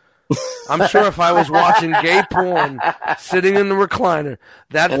 I'm sure if I was watching gay porn, sitting in the recliner,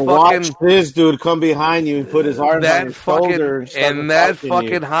 watch this dude come behind you and put his arm on your shoulder, and that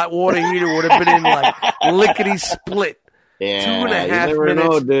fucking hot water heater would have been in like lickety split. Yeah, 2.5 minutes. You never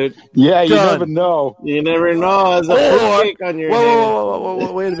know, dude. Yeah, you never know. You never know. As a kick on your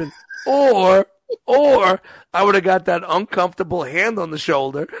whoa, wait a minute. Or I would have got that uncomfortable hand on the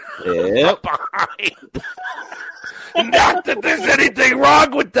shoulder. Yep. Not that there's anything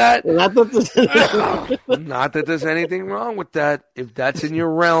wrong with that. Not that there's anything wrong with that. If that's in your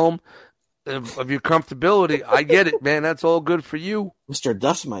realm of your comfortability, I get it, man. That's all good for you. Mr.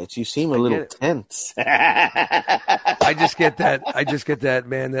 Dust Mites, you seem a little tense. I just get that,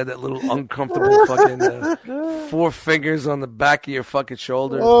 man. That little uncomfortable fucking 4 fingers on the back of your fucking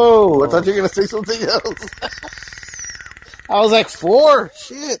shoulder. Oh, I thought you were going to say something else. I was like, 4?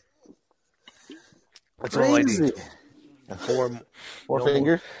 Shit. That's all I need. 4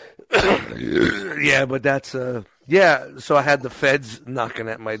 fingers? Yeah, but that's, so I had the feds knocking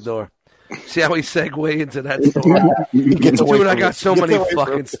at my door. See how we segue into that story? Dude, I got so many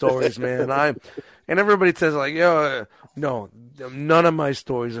fucking stories, man. And everybody says like, yo, no, none of my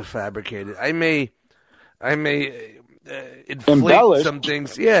stories are fabricated. I may inflate some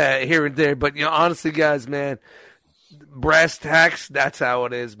things, here and there. But honestly, guys, man, brass tacks. That's how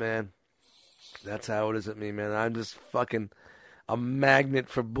it is, man. That's how it is with me, man. I'm just fucking a magnet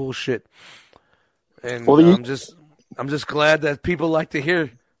for bullshit, and I'm just glad that people like to hear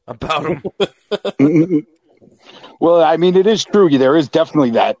about them. Well, I mean, it is true. There is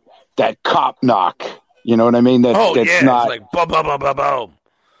definitely that cop knock. You know what I mean? That's not it's like boom, boom, boom, boom,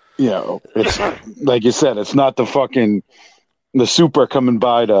 boom. It's like you said. It's not the super coming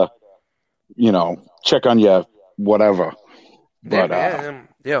by to, check on you, whatever. But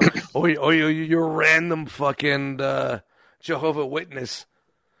or your random fucking Jehovah's Witness.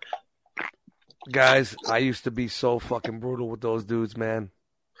 Guys, I used to be so fucking brutal with those dudes, man.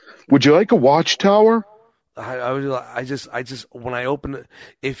 Would you like a watchtower? I just when I open it,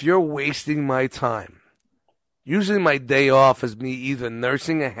 if you're wasting my time Usually my day off is me either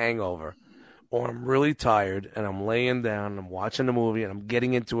nursing a hangover or I'm really tired and I'm laying down and I'm watching a movie and I'm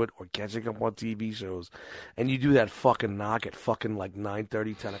getting into it or catching up on TV shows. And you do that fucking knock at fucking like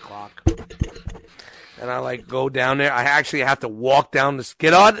 9:30, 10 o'clock. And I like go down there. I actually have to walk down this,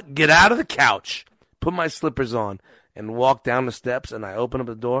 get out of the couch, put my slippers on and walk down the steps, and I open up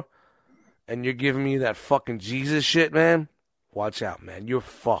the door and you're giving me that fucking Jesus shit, man. Watch out, man. You're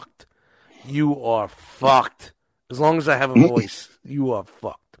fucked. You are fucked. As long as I have a voice, you are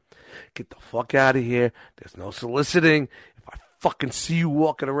fucked. Get the fuck out of here. There's no soliciting. If I fucking see you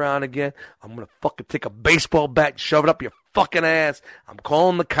walking around again, I'm going to fucking take a baseball bat and shove it up your fucking ass. I'm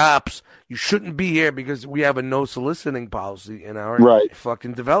calling the cops. You shouldn't be here because we have a no soliciting policy in our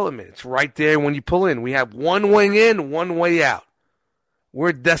fucking development. It's right there when you pull in. We have one way in, one way out.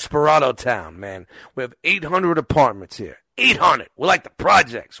 We're Desperado Town, man. We have 800 apartments here. 800. We're like the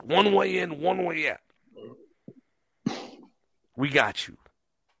projects. One way in, one way out. We got you.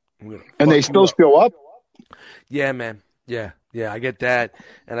 And they still show up? Yeah, man. Yeah, I get that.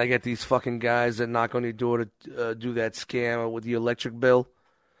 And I get these fucking guys that knock on your door to do that scam with the electric bill.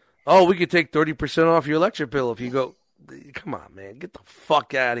 Oh, we could take 30% off your electric bill if you go. Come on, man. Get the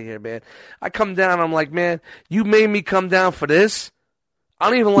fuck out of here, man. I come down, I'm like, man, you made me come down for this? I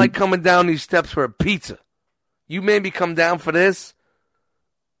don't even like coming down these steps for a pizza. You made me come down for this?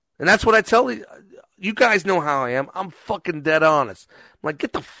 And that's what I tell you. You guys know how I am. I'm fucking dead honest. I'm like,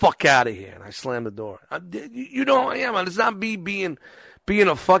 get the fuck out of here. And I slam the door. You know how I am. It's not me being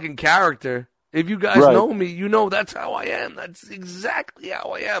a fucking character. If you guys know me, you know that's how I am. That's exactly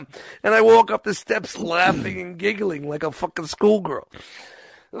how I am. And I walk up the steps laughing and giggling like a fucking schoolgirl.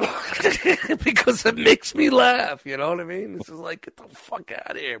 Because it makes me laugh. You know what I mean? This is like, get the fuck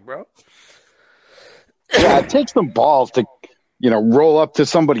out of here, bro. Yeah, it takes some balls to, roll up to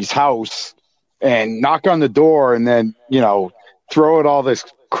somebody's house and knock on the door and then, throw at all this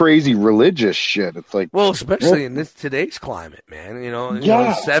crazy religious shit. It's like, well, especially in today's climate, man. In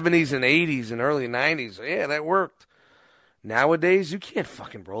the 70s and 80s and early 90s, yeah, that worked. Nowadays, you can't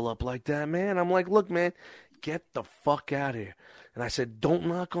fucking roll up like that, man. I'm like, look, man, get the fuck out of here. And I said, don't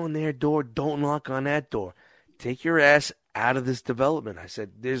knock on their door. Don't knock on that door. Take your ass out of this development. I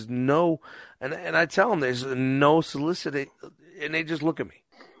said, there's no, and I tell them there's no soliciting, and they just look at me.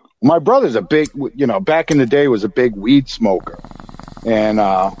 My brother's a big, back in the day was a big weed smoker. And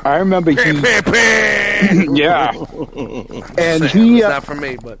I remember he... yeah. And he... not for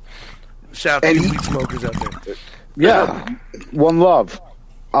me, but shout out to weed smokers out there. Yeah. One love.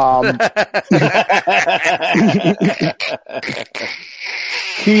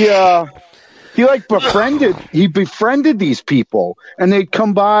 He befriended these people. And they'd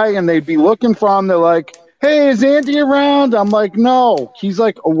come by and they'd be looking for him. They're like, hey, is Andy around? I'm like, no. He's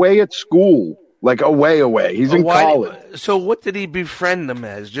like away at school. Like away. He's in college. So what did he befriend them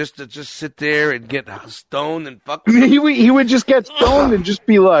as? Just to sit there and get stoned and fuck? He would just get stoned and just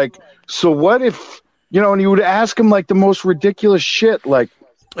be like, so what if, and he would ask him like the most ridiculous shit. Like,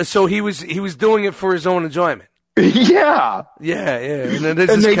 so he was doing it for his own enjoyment. Yeah. And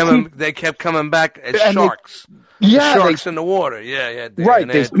then they kept coming back as sharks. Sharks in the water. Yeah. Right.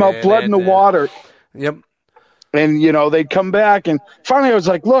 They smell blood in the water. Yep. And, they'd come back, and finally I was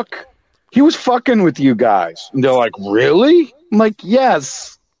like, look, he was fucking with you guys. And they're like, really? I'm like,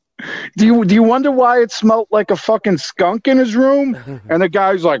 yes. Do you wonder why it smelled like a fucking skunk in his room? And the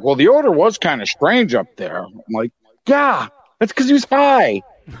guy's like, well, the odor was kind of strange up there. I'm like, yeah, that's because he was high.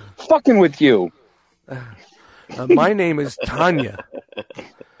 Fucking with you. My name is Tanya.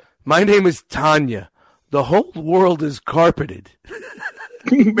 The whole world is carpeted.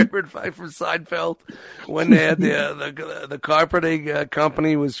 Remember from Seinfeld when they had the carpeting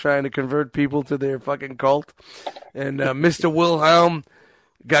company was trying to convert people to their fucking cult, and Mr. Wilhelm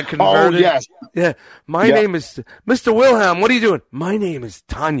got converted. Oh yes, yeah. My name is Mr. Wilhelm. What are you doing? My name is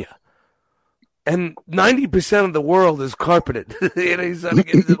Tanya, and 90% of the world is carpeted. He's trying to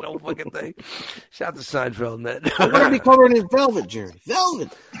get this whole fucking thing. Shout out to Seinfeld, man. I want to be covered in velvet, Jerry.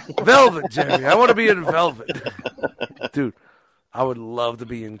 Velvet, Jerry. I want to be in velvet, dude. I would love to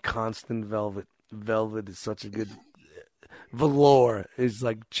be in constant velvet. Velvet is such a good... Velour is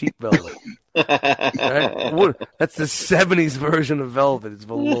like cheap velvet. Right? That's the 70s version of velvet. It's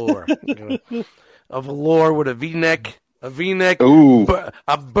velour. A velour with a V-neck. Ooh.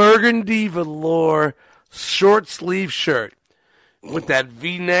 A burgundy velour short sleeve shirt. With that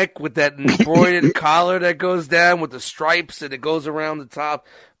V-neck, with that embroidered collar that goes down, with the stripes and it goes around the top,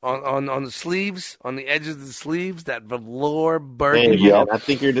 on the sleeves, on the edges of the sleeves, that velour burgundy. Hey, yeah, I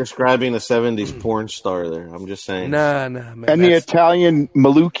think you're describing a 70s porn star there. I'm just saying. Nah, man. And the Italian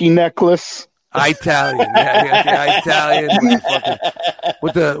Maluki necklace. Italian. Yeah, Italian.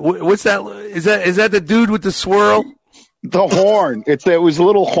 What's that? Is that the dude with the swirl? The horn. It was a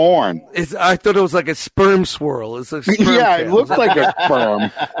little horn. I thought it was like a sperm swirl. It's a sperm yeah, tail. It looks like a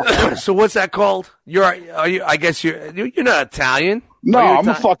sperm. So what's that called? I guess you're not Italian. No, I'm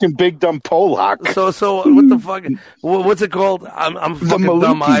a fucking big dumb Polak. So what the fuck? What's it called? I'm a fucking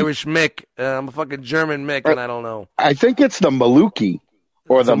dumb Irish Mick. I'm a fucking German Mick, and I don't know. I think it's the Maluki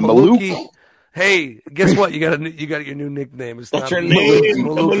or the Maluki. Hey, guess what? You got your new nickname. It's That's not your name,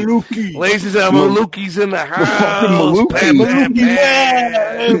 the Maluki. Ladies and Maluki's in the house. Maluki.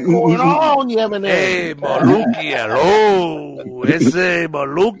 What's going on, Yemen? Hey, Maluki, hello. Ese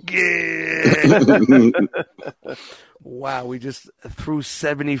Maluki. Wow, we just threw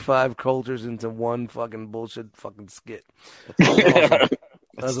 75 cultures into one fucking bullshit fucking skit.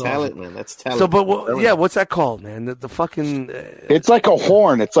 That's talent, awesome. Man. That's talent. So, but what's that called, man? The fucking. It's like a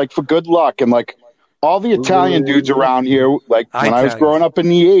horn. It's like for good luck, and like all the Italian dudes around here, like when I was growing up in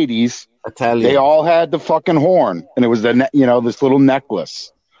the '80s, they all had the fucking horn, and it was this little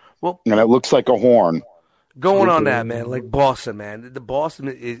necklace. Well, and it looks like a horn. Going on that, man, like Boston, man. The Boston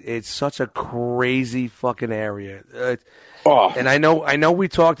is such a crazy fucking area. And I know we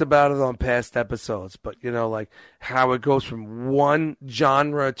talked about it on past episodes, but like how it goes from one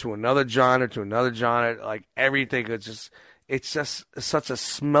genre to another genre to another genre, like everything it's just such a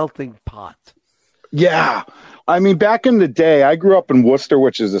smelting pot. Yeah. I mean, back in the day, I grew up in Worcester,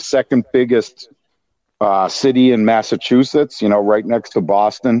 which is the second biggest city in Massachusetts, right next to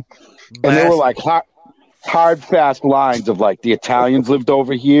Boston. And they were like hard, fast lines of like the Italians lived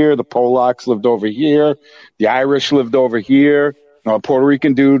over here, the Polacks lived over here, the Irish lived over here, a Puerto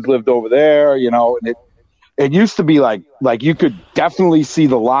Rican dude lived over there, and it used to be like you could definitely see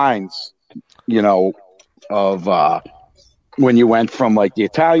the lines, of when you went from like the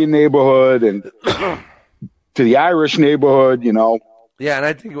Italian neighborhood and to the Irish neighborhood, Yeah, and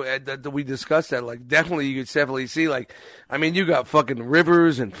I think that we discussed that. Like, definitely, you could definitely see. Like, I mean, you got fucking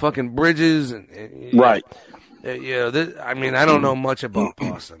rivers and fucking bridges, and right. I mean, I don't know much about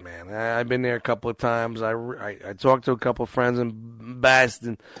Boston, man. I've been there a couple of times. I talked to a couple of friends in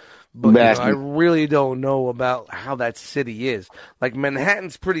Boston, but I really don't know about how that city is. Like,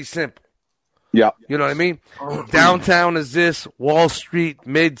 Manhattan's pretty simple. Yeah, you know what I mean. Downtown is this, Wall Street,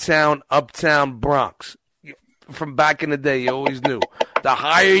 Midtown, Uptown, Bronx. From back in the day, you always knew. The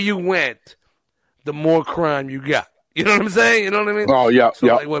higher you went, the more crime you got. You know what I'm saying? You know what I mean? Oh, yeah. So,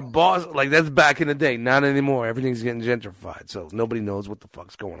 like, when Boston, that's back in the day. Not anymore. Everything's getting gentrified, so nobody knows what the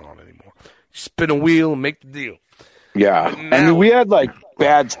fuck's going on anymore. Spin a wheel and make the deal. Yeah. I mean, we had,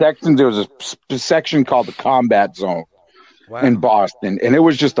 bad sections. There was a section called the Combat Zone in Boston, and it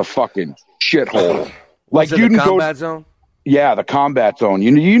was just a fucking shithole. Was it the Combat Zone? Yeah, the Combat Zone.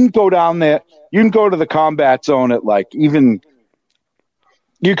 You can go down there. You can go to the Combat Zone at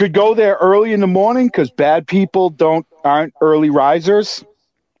you could go there early in the morning because bad people aren't early risers.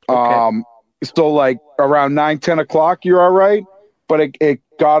 Okay. So around 9, 10 o'clock, you're all right. But it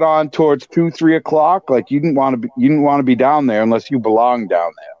got on towards 2, 3 o'clock. Like you didn't want to be down there unless you belonged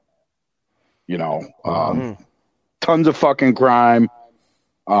down there. Tons of fucking crime.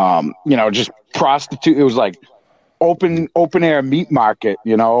 Just prostitute. It was like open air meat market.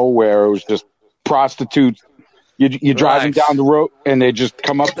 Where it was just prostitutes. You're driving down the road and they just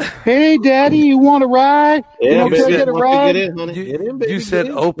come up. Hey, Daddy, you want a ride? Yeah, can I get a ride? You said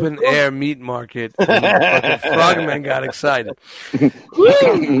open air meat market. And Frogman got excited.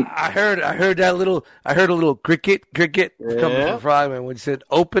 I heard a little cricket coming from Frogman when he said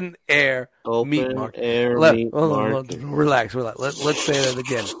open air meat market. Relax. Let's say that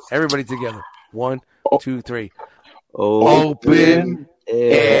again. Everybody together. 1, 2, 3. Open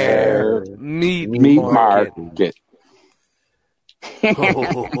air meat market.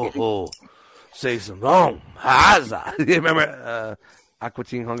 Say some Haza. You remember Aqua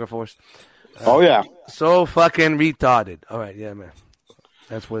Teen Hunger Force? Oh yeah. So fucking retarded. All right, yeah, man.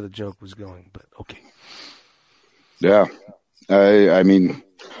 That's where the joke was going, but okay. Yeah. I mean,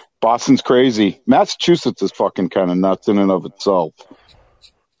 Boston's crazy. Massachusetts is fucking kind of nuts in and of itself.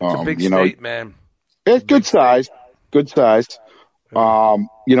 It's a big state, man. It's good size. Good size. But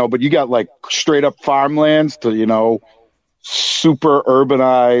you got straight up farmlands to, super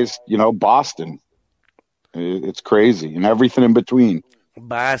urbanized, Boston. It's crazy and everything in between.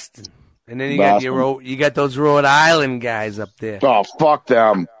 Boston. And then you got those Rhode Island guys up there. Oh, fuck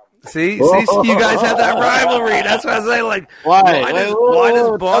them. See, you guys have that rivalry. That's what I say. Why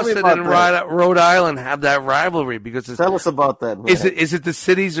does Boston and Rhode Island have that rivalry? Because tell us about that. Man. Is it the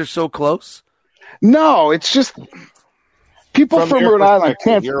cities are so close? No, it's just People from Rhode Island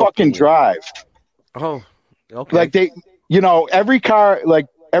can't fucking drive. Oh, okay. Like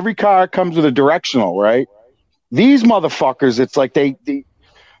every car comes with a directional, right? These motherfuckers, it's like they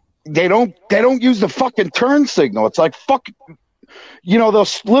don't use the fucking turn signal. It's like they'll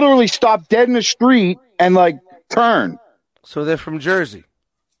literally stop dead in the street and like turn. So they're from Jersey.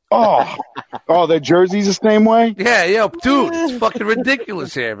 Oh, the Jersey's the same way? Yeah, dude, it's fucking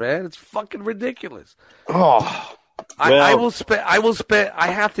ridiculous here, man. It's fucking ridiculous. Oh.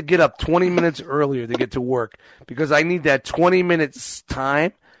 I have to get up 20 minutes earlier to get to work because I need that 20 minutes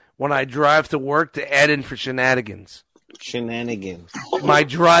time when I drive to work to add in for shenanigans. My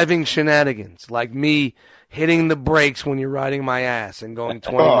driving shenanigans, like me hitting the brakes when you're riding my ass and going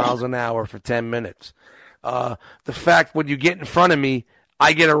 20 miles an hour for 10 minutes. The fact when you get in front of me,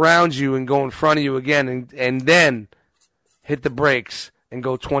 I get around you and go in front of you again and then hit the brakes and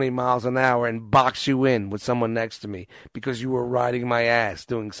go 20 miles an hour and box you in with someone next to me because you were riding my ass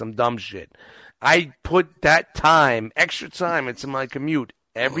doing some dumb shit. I put that time, extra time, into my commute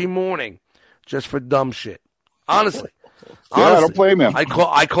every morning just for dumb shit. Honestly. I don't blame him. I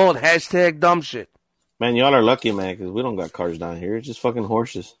call it hashtag dumb shit. Man, y'all are lucky, man, because we don't got cars down here. It's just fucking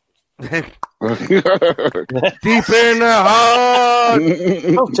horses. Deep in the heart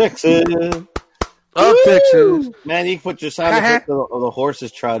of Texas. Texas. Man, you can put your sound effect of the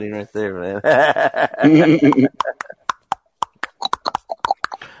horses trotting right there, man.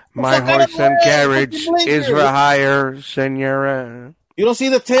 My horse and carriage is for hire, senora. You don't see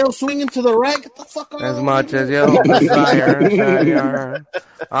the tail swinging to the right? Get the fuck out. As much as you desire, senora.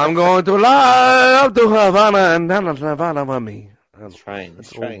 I'm going to love to Havana and down to Havana with me. I'm trying,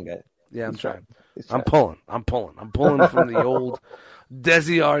 guys. Yeah, I'm trying. I'm pulling from the old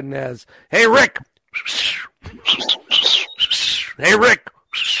Desi Arnaz. Hey, Rick. Hey, Rick.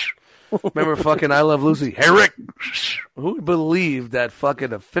 Remember fucking I Love Lucy? Hey, Rick. Who would believe that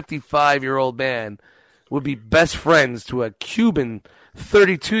fucking a 55-year-old man would be best friends to a Cuban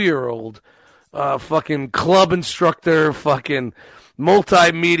 32-year-old fucking club instructor, fucking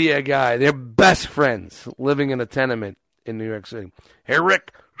multimedia guy? They're best friends living in a tenement in New York City. Hey,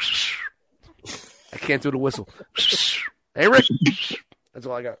 Rick. I can't do the whistle. Hey, Rick. That's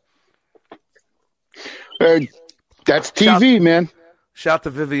all I got. That's TV, man. Shout to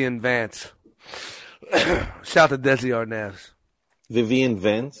Vivian Vance. Shout to Desi Arnaz. Vivian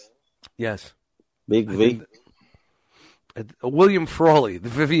Vance? Yes. Big V? William Frawley. The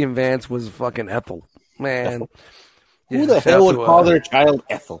Vivian Vance was fucking Ethel. Man. Who the hell would call their child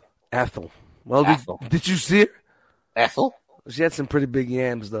Ethel? Ethel. Well, did you see her? Ethel? She had some pretty big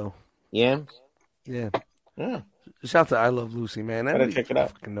yams, though. Yams? Yeah. Shout out to I Love Lucy, man. Gotta check it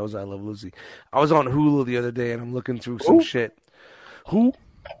out. Fucking knows I Love Lucy. I was on Hulu the other day, and I'm looking through some shit. Who?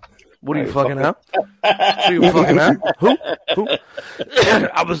 What are you fucking out? Who? I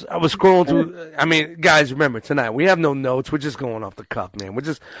was scrolling through. I mean, guys, remember tonight we have no notes. We're just going off the cuff, man. We're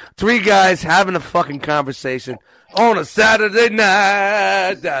just three guys having a fucking conversation on a Saturday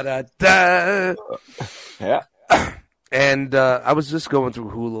night. Da da da. Yeah. And I was just going through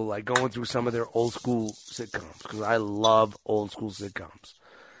Hulu, like going through some of their old school sitcoms because I love old school sitcoms.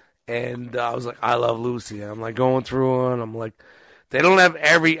 And I was like, I Love Lucy. And I'm like going through it. And I'm like, they don't have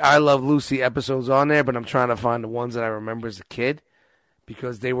every I Love Lucy episodes on there, but I'm trying to find the ones that I remember as a kid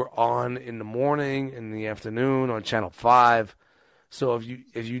because they were on in the morning, in the afternoon, on Channel 5. So if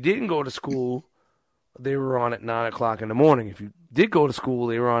you didn't go to school, they were on at 9 o'clock in the morning. If you did go to school,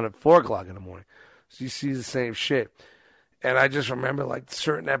 they were on at 4 o'clock in the morning. So you see the same shit. And I just remember like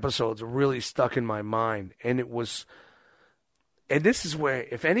certain episodes really stuck in my mind. And this is where,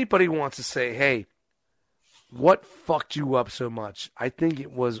 if anybody wants to say, hey, what fucked you up so much? I think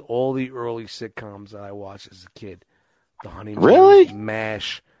it was all the early sitcoms that I watched as a kid. The Honeymoon, really?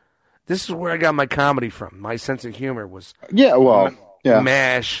 MASH. This is where I got my comedy from. My sense of humor was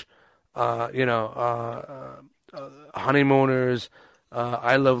MASH, Honeymooners,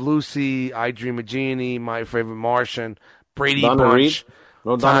 I Love Lucy, I Dream of Jeannie, My Favorite Martian, Brady Donna Bunch.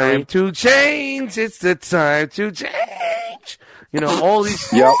 No, time to change. It's the time to change. You know, all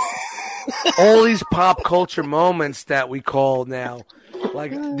these... Yep. All these pop culture moments that we call now,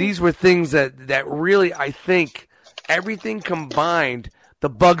 like these were things that really, I think, everything combined, the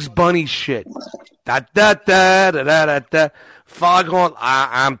Bugs Bunny shit, Foghorn,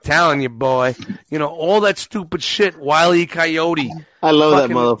 I'm telling you, boy, you know, all that stupid shit, Wile E. Coyote. I love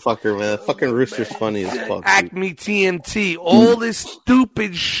that motherfucker, man. Fucking Rooster's funny as fuck. Acme TNT, all this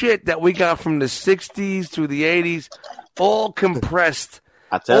stupid shit that we got from the 60s to the 80s, all compressed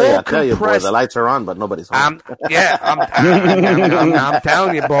I tell you, boy, the lights are on, but nobody's home. I'm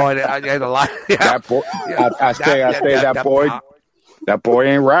telling you, boy. That boy, that boy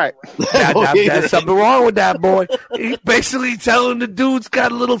ain't right. There's something wrong with that boy. He's basically telling the dude's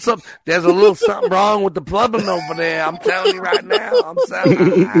got a little something. There's a little something wrong with the plumbing over there. I'm telling you right now. I'm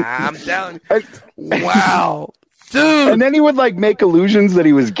telling you. Wow. Dude. And then he would like make illusions that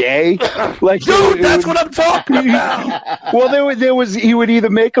he was gay. Like, dude, that's what I'm talking about. Well, he would either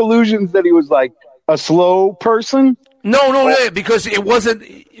make illusions that he was like a slow person. No, because it wasn't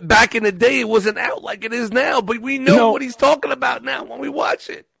back in the day. It wasn't out like it is now. But we know what he's talking about now when we watch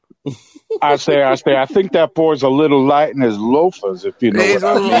it. I think that boy's a little light in his loafers, if you know he's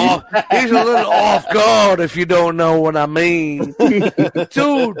what I mean. He's a little off guard, if you don't know what I mean.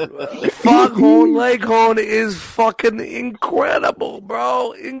 Dude, Foghorn Leghorn is fucking incredible,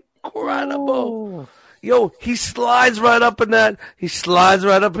 bro. Incredible. Yo, he slides right up in that. He slides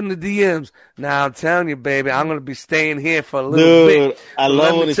right up in the DMs. Now, I'm telling you, baby, I'm going to be staying here for a little bit. I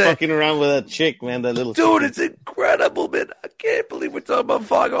love when he's fucking around with that chick, man. That little dude, it's incredible, man. I can't believe we're talking about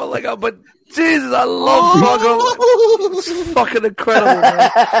Foghorn Leghorn, but Jesus, I love Foghorn. It's fucking incredible,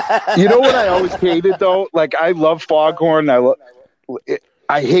 man. You know what I always hated, though? Like, I love Foghorn.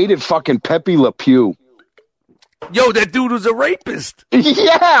 I hated fucking Pepe Le Pew. Yo, that dude was a rapist.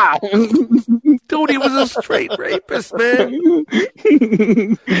 Yeah. Dude, he was a straight rapist, man.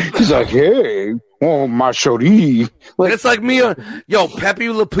 He's like, hey, oh, my shorty. Like, it's like me on, yo, Pepe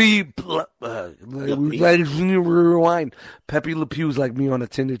Le Pew. Rewind. Pepe Le Pew's like me on a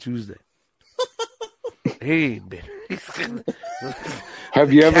Tinder Tuesday. Hey, man.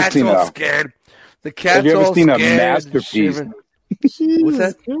 Have you ever seen a scared? The cat's all scared. A masterpiece? What's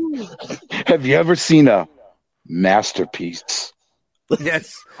that? Have you ever seen a masterpiece?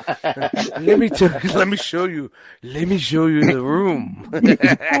 Yes. Let me show you. Let me show you the room. The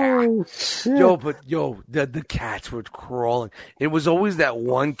cats were crawling. It was always that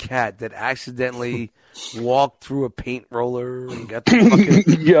one cat that accidentally walked through a paint roller and got the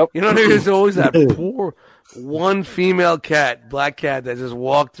fucking. Yep. You know, there's always that poor one female cat, black cat, that just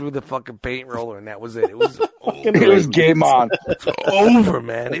walked through the fucking paint roller, and that was it. It was game on. It's over,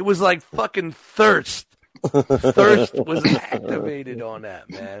 man. It was like fucking Thirst. Thirst was activated on that,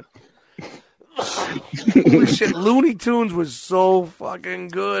 man. Holy shit, Looney Tunes was so fucking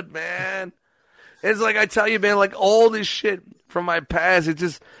good, man. It's like I tell you, man, like all this shit from my past, it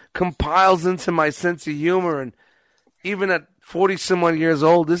just compiles into my sense of humor. And even at 40-some years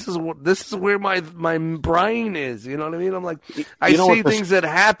old, this is where my brain is. You know what I mean? I'm like, I see things that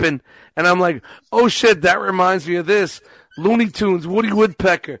happen, and I'm like, oh shit, that reminds me of this. Looney Tunes, Woody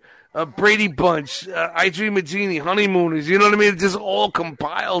Woodpecker. Brady Bunch, I Dream of Jeannie, Honeymooners, you know what I mean? It just all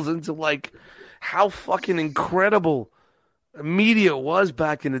compiles into like how fucking incredible media was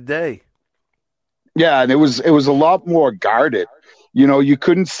back in the day. Yeah, and it was a lot more guarded. You know, you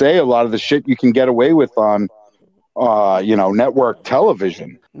couldn't say a lot of the shit you can get away with on, network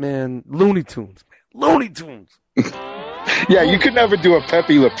television. Man, Looney Tunes, man. Looney Tunes. Yeah, you could never do a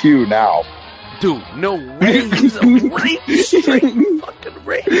Pepe Le Pew now. Dude, no way. He's a rapist. Straight fucking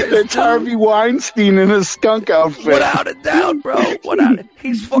rapist. It's Harvey Weinstein in a skunk outfit. Without a doubt, bro.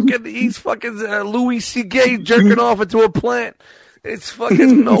 He's fucking Louis C.K. jerking off into a plant. It's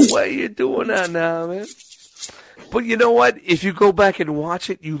fucking no way you're doing that now, man. But you know what? If you go back and watch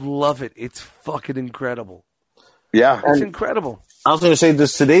it, you love it. It's fucking incredible. Yeah. It's incredible. I was going to say,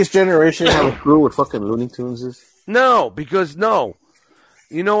 does today's generation have a clue what fucking Looney Tunes is? No, because no.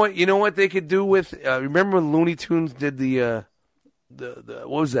 You know what they could do with? Remember when Looney Tunes did the what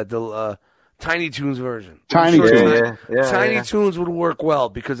was that? The Tiny Toons version. Tiny Toons would work well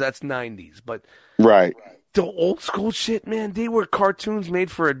because that's 90s. But right, the old school shit, man, they were cartoons made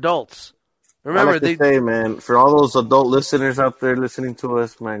for adults. Remember, man, for all those adult listeners out there listening to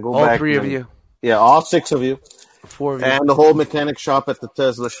us, man, go back. All three of you. Yeah, all six of you. 4 of you. And the whole mechanic shop at the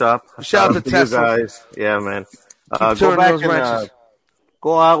Tesla shop. Shout out to Tesla. You guys. Yeah, man. Go back and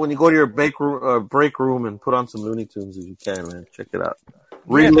go out when you go to your break room and put on some Looney Tunes if you can, man. Check it out.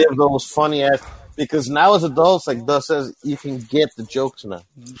 Relive those funny ass, because now as adults, like Dust says, you can get the jokes now.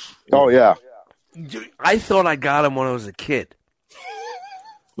 Oh yeah. I thought I got them when I was a kid.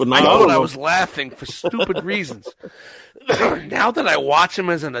 But I thought I was laughing for stupid reasons. Now that I watch them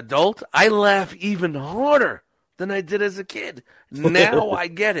as an adult, I laugh even harder than I did as a kid. Now I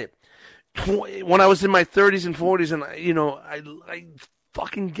get it. When I was in my 30s and 40s, and I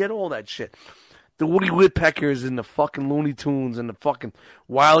fucking get all that shit. The Woody Woodpeckers and the fucking Looney Tunes and the fucking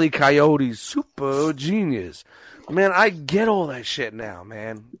Wile E. Coyotes, super genius. Man, I get all that shit now,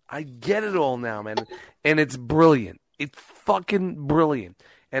 man. I get it all now, man. And it's brilliant. It's fucking brilliant.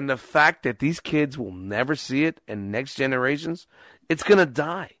 And the fact that these kids will never see it and next generations, it's going to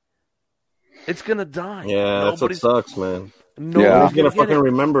die. It's going to die. Yeah, that's what sucks, man. Nobody's going to fucking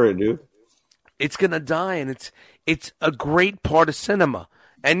remember it, dude. It's going to die, and it's a great part of cinema.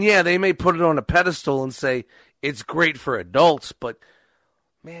 And, yeah, they may put it on a pedestal and say it's great for adults, but,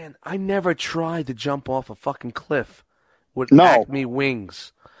 man, I never tried to jump off a fucking cliff with Acme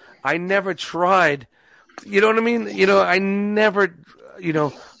wings. I never tried, you know what I mean? You know, I never,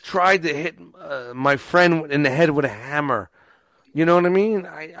 tried to hit my friend in the head with a hammer. You know what I mean?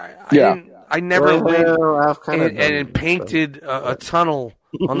 I never went and painted a tunnel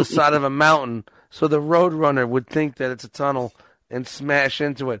on the side of a mountain so the road runner would think that it's a tunnel and smash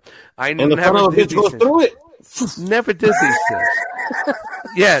into it. And the tunnel bitch goes through it. Never did these things.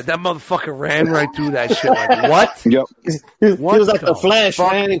 Yeah, that motherfucker ran right through that shit. Like, what? Yep. He was like the Flash,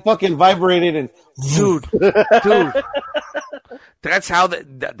 man. He fucking vibrated and dude.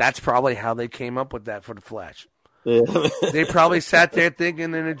 That's probably how they came up with that for the Flash. Yeah. They probably sat there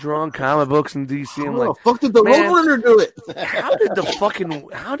thinking and drawing comic books in DC and like, fuck did the Roadrunner do it?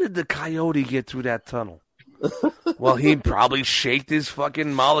 how did the Coyote get through that tunnel? Well, he probably shaked his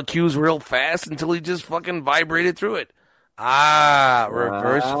fucking molecules real fast until he just fucking vibrated through it.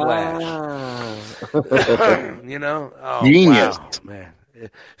 Reverse Flash. You know? Oh, genius. Wow, man.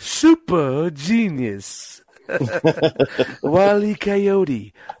 Super genius. Wile E.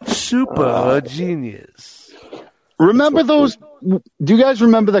 Coyote. Super genius. Remember those? Do you guys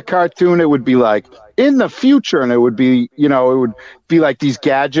remember the cartoon? It would be like in the future, and it would be, it would be like these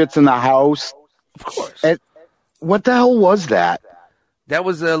gadgets in the house. Of course. And what the hell was that? That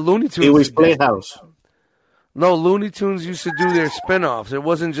was Looney Tunes. It was Playhouse. No, Looney Tunes used to do their spin-offs. It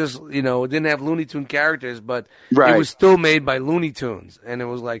wasn't just, it didn't have Looney Tune characters, but it was still made by Looney Tunes. And it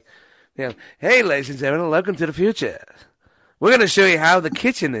was like, hey, ladies and gentlemen, welcome to the future. We're going to show you how the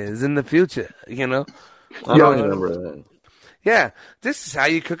kitchen is in the future, I don't remember that. Yeah, this is how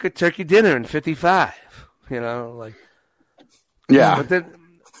you cook a turkey dinner in 55. Yeah.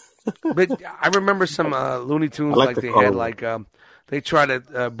 But I remember some Looney Tunes they had they try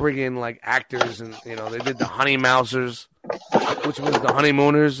to bring in like actors and they did the Honey Mousers, which was the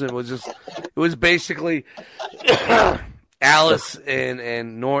Honeymooners. It was basically Alice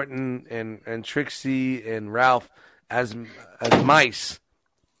and Norton and Trixie and Ralph as mice.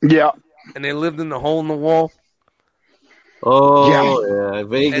 Yeah. And they lived in the hole in the wall. Oh, yeah. I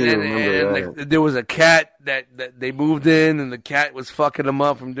vaguely remember that. There was a cat that they moved in, and the cat was fucking them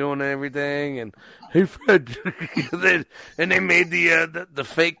up from doing everything. And hey, Fred. And they made the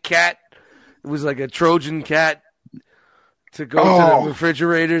fake cat. It was like a Trojan cat to go to the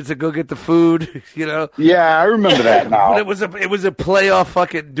refrigerator to go get the food, Yeah, I remember that now. But it was a playoff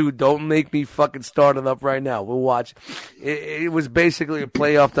fucking dude. Don't make me fucking start it up right now. We'll watch. It was basically a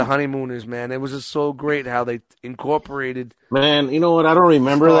playoff to Honeymooners, man. It was just so great how they incorporated. Man, you know what? I don't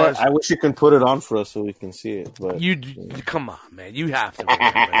remember stars. That. I wish you could put it on for us so we can see it. But you come on, man. You have to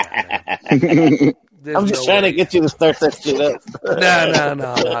remember that, man. I'm just trying to get you to start that shit up.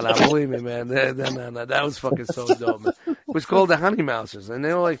 No. Believe me, man. No. That was fucking so dope, man. It was called the Honey Mousers, and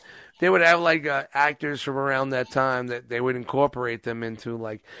they would have actors from around that time that they would incorporate them into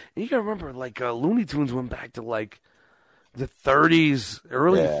and you gotta remember Looney Tunes went back to the 30s,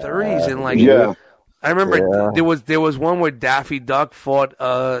 early 30s, and I remember there was one where Daffy Duck fought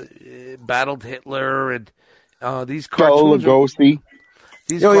battled Hitler, and these cartoons. Ghosty.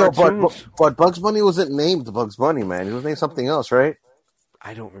 But Bugs Bunny wasn't named Bugs Bunny, man. He was named something else, right?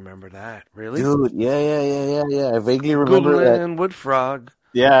 I don't remember that. Really? Dude, yeah. I vaguely remember Googling Wood Frog.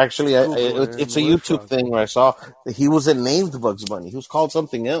 Yeah, actually, it's a YouTube thing where I saw that he wasn't named Bugs Bunny. He was called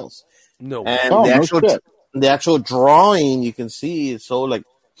something else. No. And the actual drawing, you can see, it's so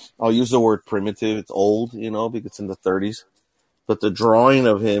I'll use the word primitive. It's old, because it's in the 30s. But the drawing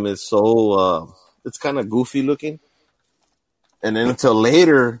of him is so, it's kind of goofy looking. And then until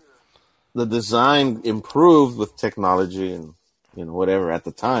later, the design improved with technology and, whatever at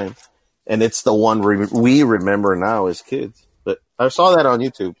the time. And it's the one we remember now as kids. But I saw that on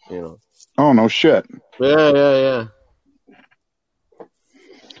YouTube, Oh, no shit. Yeah.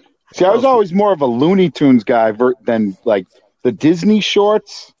 See, I was always more of a Looney Tunes guy than, the Disney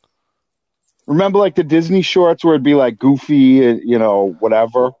shorts. Remember, the Disney shorts where it'd be, Goofy,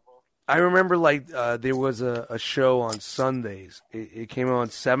 whatever? I remember there was a show on Sundays. It came on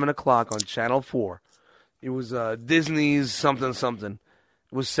 7 o'clock on Channel 4. It was Disney's something. It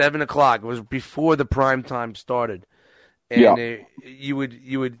was 7 o'clock. It was before the prime time started. And you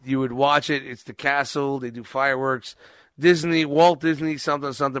would watch it. It's the castle. They do fireworks. Walt Disney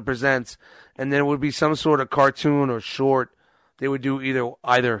something presents, and then it would be some sort of cartoon or short. They would do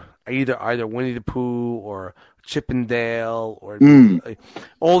either Winnie the Pooh or Chip and Dale or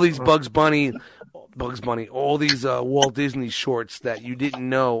all these Bugs Bunny, all these Walt Disney shorts that you didn't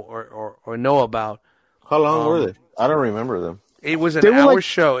know or know about. How long were they? I don't remember them. It was an hour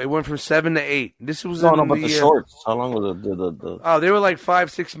show. It went from 7 to 8. This was but the shorts. How long was the? Oh, they were like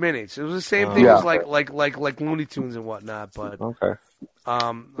 5-6 minutes. It was the same thing as like Looney Tunes and whatnot. But okay.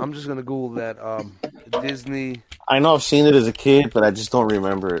 I'm just gonna Google that. Disney. I know I've seen it as a kid, but I just don't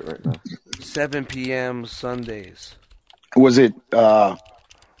remember it right now. 7 p.m. Sundays. Was it? Yeah,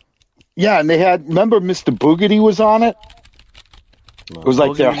 and they had. Remember, Mr. Boogedy was on it. No. It was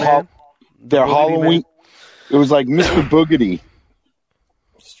like their Halloween. Man. It was like Mr. Boogedy.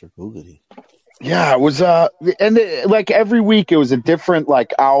 Mr. Boogedy. Yeah, it was. Like every week, it was a different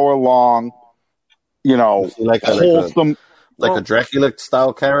like hour long. Wholesome. Like a Dracula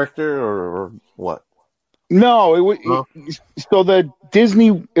style character or what? No, so the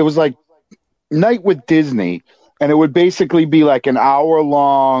Disney. It was like Night with Disney, and it would basically be like an hour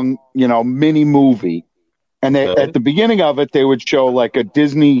long, mini movie. And at the beginning of it, they would show like a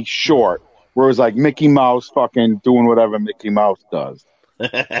Disney short where it was like Mickey Mouse fucking doing whatever Mickey Mouse does.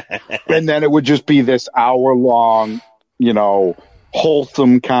 And then it would just be this hour long,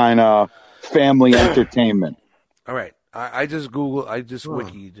 wholesome kind of family entertainment. All right. I just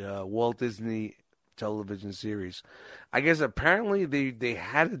wikied Walt Disney television series. I guess apparently they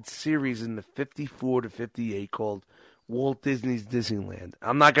had a series in the 54 to 58 called Walt Disney's Disneyland.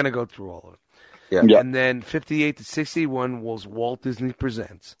 I'm not going to go through all of it. Yeah. And then 58 to 61 was Walt Disney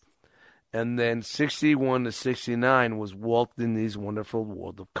Presents. And then 61 to 69 was Walt Disney's Wonderful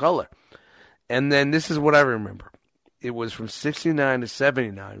World of Color. And then this is what I remember. It was from 69 to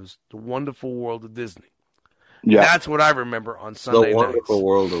 79. It was The Wonderful World of Disney. Yeah. That's what I remember on Sunday nights. The Wonderful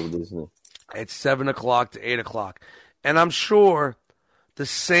World of Disney. It's 7 o'clock to 8 o'clock. And I'm sure the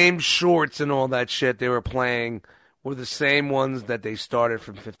same shorts and all that shit they were playing were the same ones that they started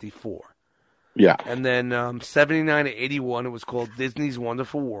from 54. Yeah. And then 79 to 81, it was called Disney's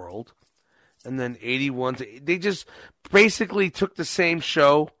Wonderful World. And then 81 to... They just basically took the same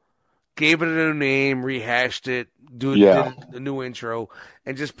show, gave it a new name, rehashed it, did a new intro,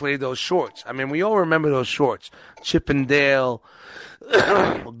 and just played those shorts. I mean, we all remember those shorts. Chip and Dale,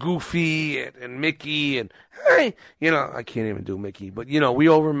 Goofy, and Mickey, and... Hey, I can't even do Mickey, but, we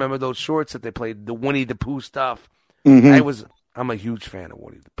all remember those shorts that they played, the Winnie the Pooh stuff. Mm-hmm. I'm a huge fan of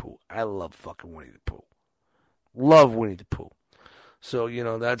Winnie the Pooh. I love fucking Winnie the Pooh. Love Winnie the Pooh. So,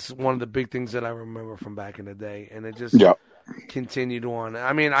 that's one of the big things that I remember from back in the day. And it just continued on.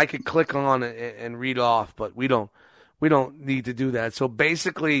 I mean, I could click on and read off, but we don't need to do that. So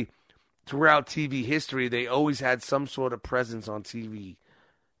basically, throughout TV history, they always had some sort of presence on TV,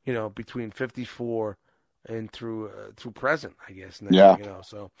 between 54 and through present, I guess. Now,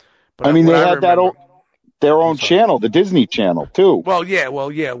 so. But I mean, they had their own channel, the Disney Channel, too. Well, yeah.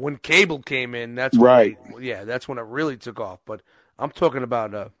 When cable came in, that's when that's when it really took off. But I'm talking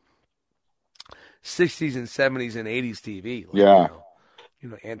about 60s and 70s and 80s TV.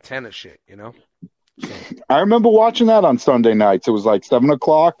 Like, antenna shit, So. I remember watching that on Sunday nights. It was like 7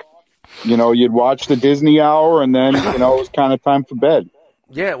 o'clock. You'd watch the Disney Hour, and then, it was kind of time for bed.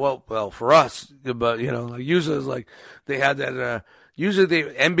 Yeah, well, for us, but, like usually it's like they had that, usually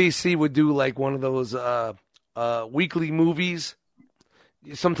NBC would do like one of those weekly movies.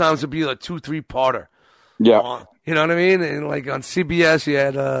 Sometimes it'd be like 2-3 parter. Yeah. You know what I mean? And like on CBS,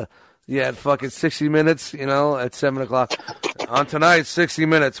 you had fucking 60 Minutes, at 7 o'clock. On tonight's 60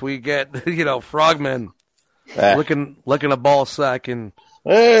 Minutes, we get, frogmen licking a ball sack and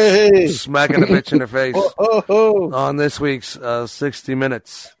smacking a bitch in her face. On this week's 60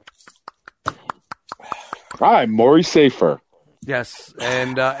 Minutes. Hi, Maury Safer. Yes,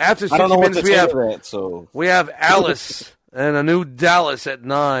 and after 60 Minutes, we have Alice and a new Dallas at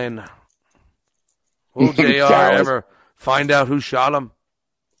 9. Will JR ever find out who shot him?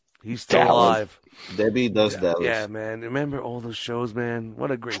 He's still alive. Debbie does Dallas. Yeah, man. Remember all those shows, man?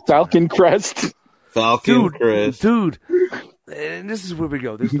 What a great time. Falcon Crest. Dude. And this is where we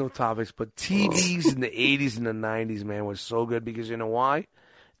go. There's no topics, but TVs in the 80s and the 90s, man, was so good because you know why?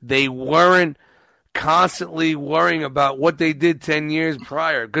 They weren't constantly worrying about what they did 10 years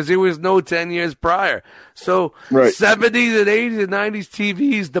prior because there was no 10 years prior. So 70s and 80s and 90s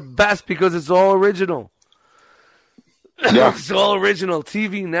TV is the best because it's all original. Yeah. It's all original.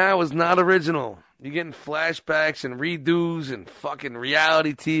 TV now is not original. You're getting flashbacks and redos and fucking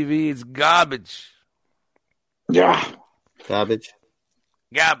reality TV. It's garbage. Yeah. Garbage.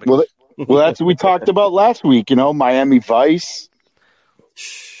 Well, Well, that's what we talked about last week. Miami Vice,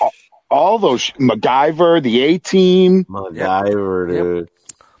 all those MacGyver, the A-Team, MacGyver,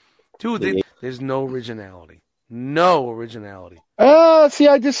 dude. There's no originality. No originality. See,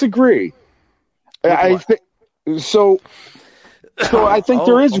 I disagree. I think so. I think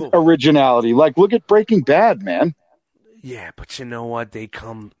there is originality. Like, look at Breaking Bad, man. Yeah, but you know what? You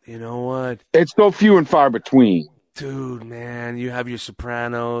know what? It's so few and far between. Dude, man, you have your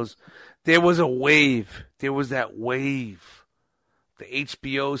Sopranos. There was a wave. There was that wave. The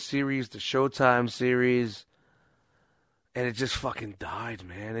HBO series, the Showtime series. And it just fucking died,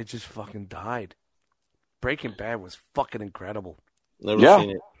 man. It just fucking died. Breaking Bad was fucking incredible. Never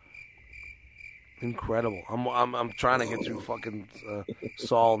seen it. Incredible. I'm trying to get through fucking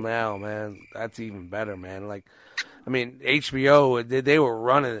Saul now, man. That's even better, man. Like, I mean, HBO, they were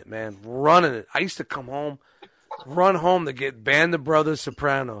running it, man. Running it. I used to run home to get Band of Brothers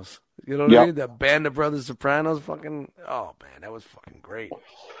Sopranos. You know what I mean? The Band of Brothers Sopranos fucking, oh, man, that was fucking great.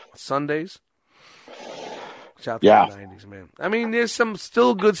 Sundays. Shout out to the 90s, man. I mean, there's some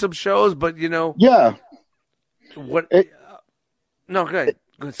shows, but, Yeah. What? No, go ahead.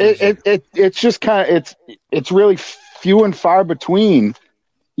 It's just kind of it's really few and far between.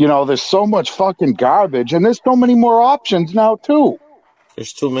 There's so much fucking garbage, and there's so many more options now too.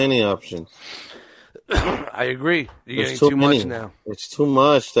 There's too many options. I agree. You're getting too much now. It's too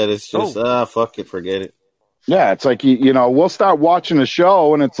much that it's just fuck it, forget it. Yeah, it's like we'll start watching a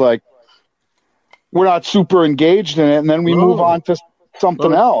show, and it's like we're not super engaged in it, and then we move on to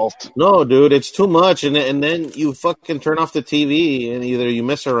something else. No, dude, it's too much, and then you fucking turn off the TV, and either you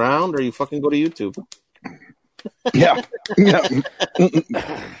mess around or you fucking go to YouTube. Yeah.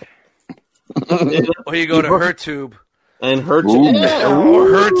 Or you go to HerTube. And HerTube. Or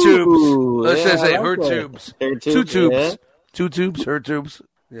HerTubes. Let's just say HerTubes. Two tubes. Yeah. Two tubes, HerTubes.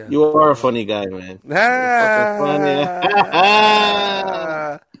 Yeah. You are a funny guy, man.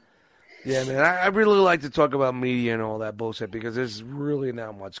 Yeah, man, I really like to talk about media and all that bullshit because there's really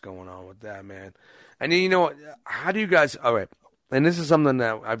not much going on with that, man. And you know what? How do you guys... All right, and this is something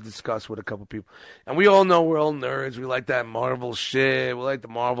that I've discussed with a couple people. And we all know we're all nerds. We like that Marvel shit. We like the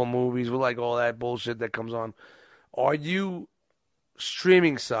Marvel movies. We like all that bullshit that comes on. Are you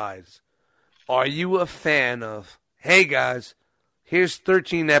streaming sides? Are you a fan of, hey, guys, here's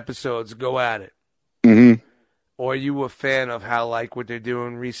 13 episodes. Go at it. Mm-hmm. Or are you a fan of how, like, what they're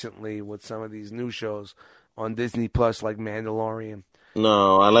doing recently with some of these new shows on Disney Plus, like Mandalorian?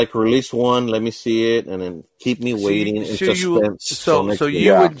 No, I like release one, let me see it, and then keep me waiting in suspense. So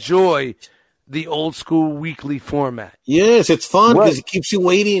you enjoy the old school weekly format? Yes, it's fun because it keeps you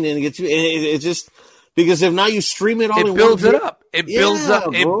waiting and it gets you. It's just because if now you stream it all, it builds it up. It builds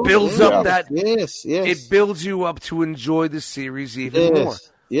up. It builds up that. Yes. It builds you up to enjoy the series even more.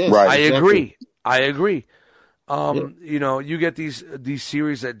 Yes, right. I agree. You get these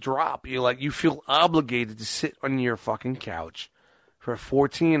series that drop. You feel obligated to sit on your fucking couch for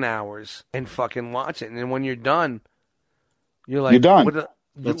 14 hours and fucking watch it. And then when you're done, you're like, you're done. What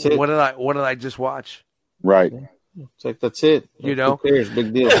did I just watch? Right. It's like, that's it. Who cares?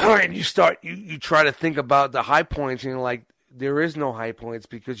 Big deal. And you try to think about the high points, and you're like, there is no high points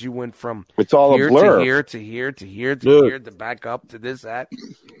because you went from it's all here a blur. to here to here to here to here to back up to this, that.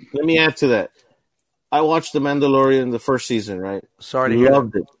 Let me add to that. I watched The Mandalorian the first season, right? Sorry to hear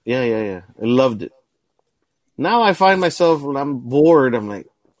Loved it. Yeah. I loved it. Now I find myself, when I'm bored, I'm like,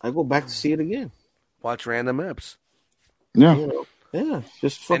 I go back to see it again. Watch random eps. Yeah. Yeah,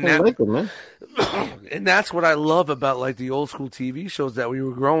 just fucking like them, man. And that's what I love about, like, the old school TV shows that we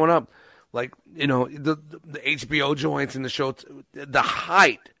were growing up. Like, the HBO joints and the show, the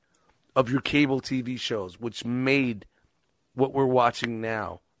height of your cable TV shows, which made what we're watching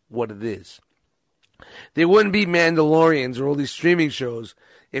now what it is. There wouldn't be Mandalorians or all these streaming shows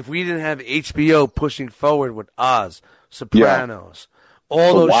if we didn't have HBO pushing forward with Oz, Sopranos,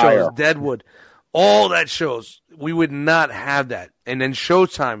 all those shows, Deadwood, all that shows. We would not have that. And then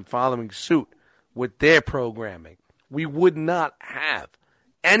Showtime following suit with their programming. We would not have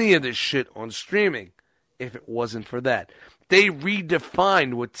any of this shit on streaming if it wasn't for that. They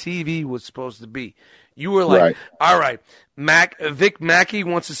redefined what TV was supposed to be. You were like, all right, Vic Mackey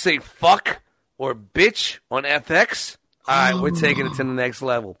wants to say fuck or bitch on FX. All right, we're taking it to the next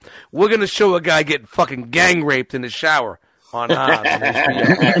level. We're going to show a guy getting fucking gang raped in the shower on Oz on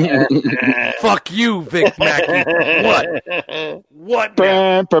HBO. Fuck you, Vic Mackey. What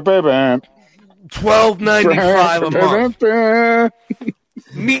now? $12.95 a month.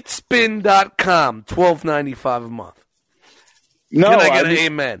 Meatspin.com, $12.95 a month. No, Can I get an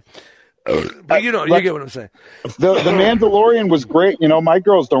amen? But you get what I'm saying. The Mandalorian was great. My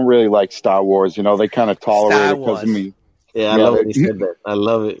girls don't really like Star Wars. They kind of tolerate it because of me. Yeah, I love it. He said that. I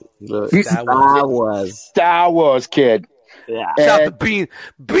love it. Star Wars, kid. Yeah. Shout out to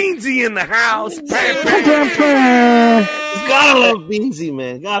Beansy in the house. Gotta love Beansy,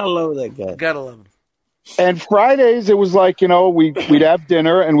 man. Gotta love that guy. Gotta love him. And Fridays, it was like, we'd have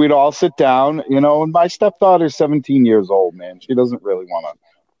dinner and we'd all sit down, and my stepdaughter's 17 years old, man. She doesn't really want to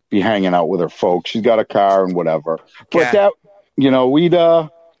be hanging out with her folks. She's got a car and whatever. But that,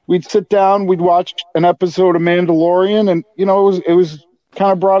 we'd sit down, we'd watch an episode of Mandalorian, and, it was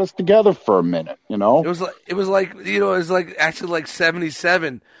kind of brought us together for a minute, It was like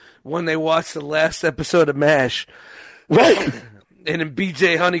 77 when they watched the last episode of MASH. Right. And then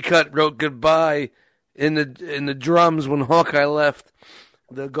BJ Honeycutt wrote goodbye in the drums when Hawkeye left,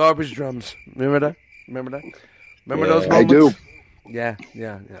 the garbage drums. Remember that? Remember those moments? I do. Yeah.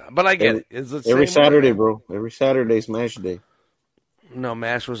 But I get it. It's the every same Saturday, bro. Every Saturday's MASH day. No,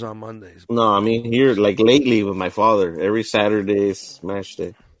 MASH was on Mondays. No, I mean here, like lately with my father, every Saturday's MASH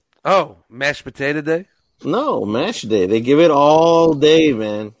day. Oh, mashed potato day? No, MASH day. They give it all day,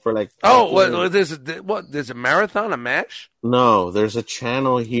 man. For like. Oh, there's a marathon of MASH? No, there's a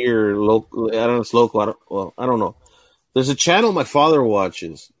channel here. Local. I don't know. It's local. I don't know. There's a channel my father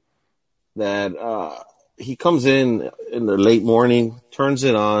watches that he comes in the late morning, turns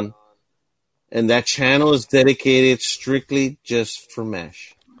it on, and that channel is dedicated strictly just for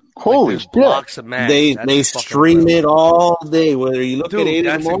MASH. Holy shit! Blocks of MASH. They stream it all day. Whether you look at 8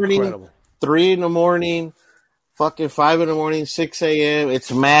 in the morning, incredible. 3 in the morning, fucking 5 in the morning, 6 a.m.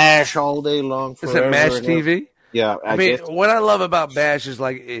 It's MASH all day long. Is it MASH TV? Yeah, I mean, what I love about MASH is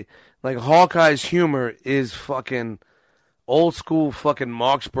like Hawkeye's humor is fucking old school fucking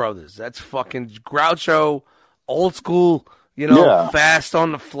Marx Brothers. That's fucking Groucho, old school, fast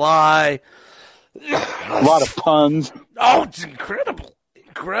on the fly. A lot of puns. Oh, it's incredible.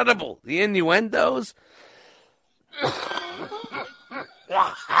 Incredible. The innuendos.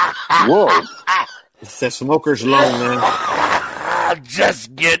 Whoa. It's that smoker's lung, man.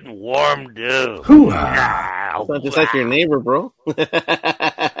 Just getting warmed up. It's not just like your neighbor, bro.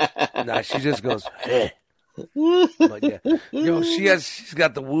 Nah, she just goes, hey. But yeah. She's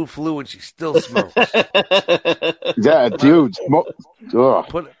got the Wu flu and she still smokes. Yeah, dude.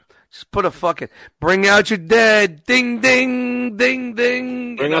 Put a fucking, bring out your dead. Ding, ding, ding,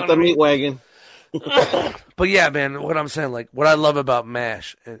 ding. Bring out the meat wagon. But yeah, man, what I'm saying, like, what I love about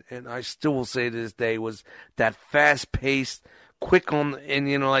MASH, and I still will say to this day, was that fast-paced, quick on,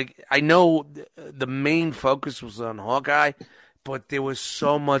 and, like, I know the main focus was on Hawkeye, but there was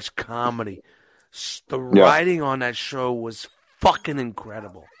so much comedy. The writing on that show was fucking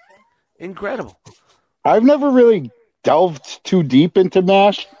incredible. Incredible. I've never really delved too deep into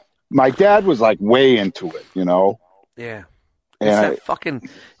MASH. My dad was, like, way into it, Yeah. It's that fucking...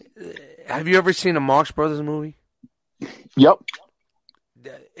 Have you ever seen a Marx Brothers movie? Yep.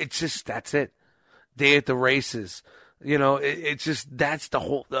 It's just, that's it. Day at the races. It's just, that's the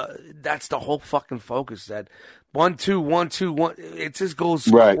whole fucking focus. That 1, 2, 1, 2, 1. It just goes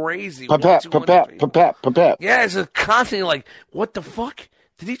crazy. Pap. Yeah, it's a constantly like, what the fuck?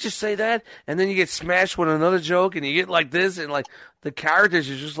 Did he just say that? And then you get smashed with another joke, and you get like this, and like the characters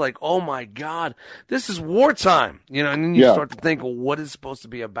are just like, oh my god, this is wartime, and then you start to think, well, what is it supposed to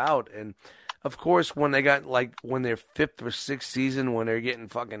be about? And of course, when they got when their 5th or 6th season, when they're getting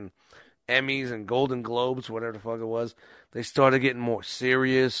fucking Emmys and Golden Globes, whatever the fuck it was, they started getting more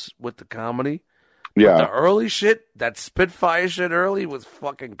serious with the comedy. Yeah, but the early shit, that Spitfire shit early was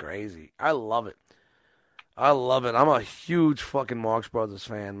fucking crazy. I love it. I'm a huge fucking Marx Brothers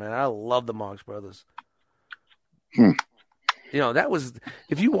fan, man. I love the Marx Brothers. That was,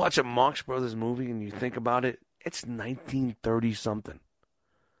 if you watch a Marx Brothers movie and you think about it, it's 1930 something.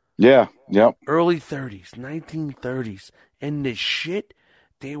 Yeah, yep. Early 30s, 1930s. And the shit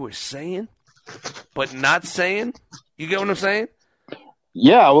they were saying, but not saying. You get what I'm saying?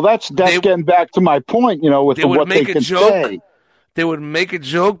 Yeah, well, that's getting back to my point, with what they can say. They would make a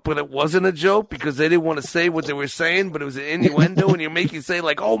joke, but it wasn't a joke because they didn't want to say what they were saying, but it was an innuendo, and you make you say,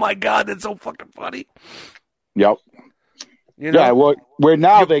 like, oh, my God, that's so fucking funny. Yep. Yeah, well, where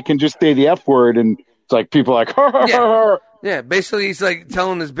now they can just say the F word, and it's like people are like, Yeah, basically he's like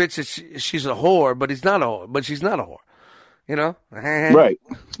telling his bitch that she's a whore, but she's not a whore. Right.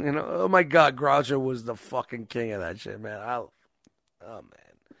 Oh, my God, Groucho was the fucking king of that shit, man. Oh, man.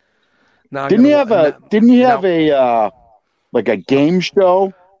 Now didn't he have a like a game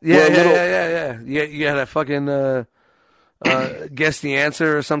show? Yeah. You had a fucking guess the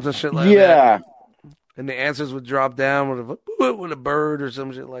answer or something shit like that. Yeah. And the answers would drop down with a bird or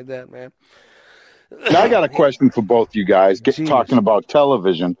some shit like that, man. Now I got a question for both you guys. Talking about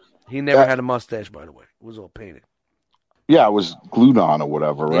television. He never had a mustache, by the way. It was all painted. Yeah, it was glued on or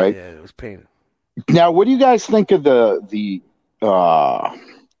whatever, right? Yeah, it was painted. Now, what do you guys think of the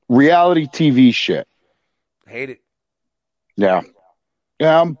reality TV shit? Hate it. Yeah,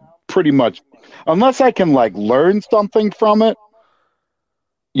 I'm pretty much, unless I can like learn something from it.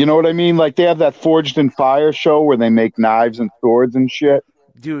 You know what I mean? Like they have that Forged in Fire show where they make knives and swords and shit.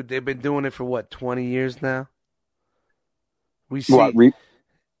 Dude, they've been doing it for what, 20 years now? We see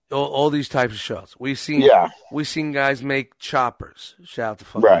all these types of shows. We've seen guys make choppers. Shout out to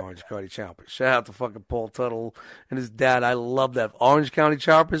fucking Orange County Choppers. Shout out to fucking Paul Tuttle and his dad. I love that. Orange County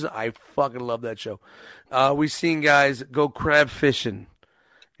Choppers, I fucking love that show. We've seen guys go crab fishing.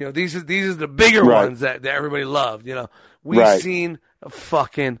 You know, these are the bigger ones that everybody loved. You know, we've seen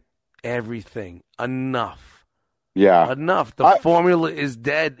fucking everything. Enough. Yeah. Enough. The formula is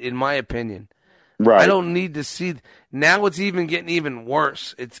dead, in my opinion. Right. I don't need to see. Now it's even getting even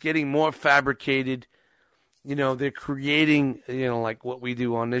worse. It's getting more fabricated. You know, they're creating, you know, like what we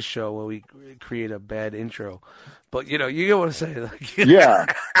do on this show where we create a bad intro. But, you know, you get what I'm saying. Like, yeah.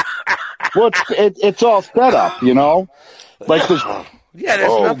 Well, it's all set up, you know? Like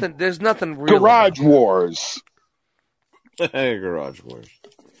there's nothing real. Garage Wars. Garage Wars.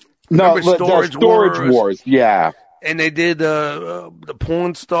 No, Storage Wars. Yeah. And they did the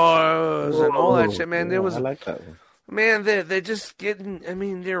porn stars and all that shit, man. There was, I like that one. Man, they're just getting. I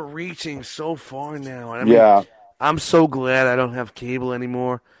mean, they're reaching so far now. I mean, I'm so glad I don't have cable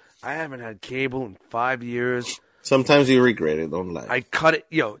anymore. I haven't had cable in 5 years. Sometimes you regret it. Don't lie. I cut it.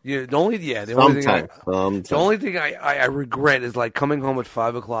 The only thing I regret is like coming home at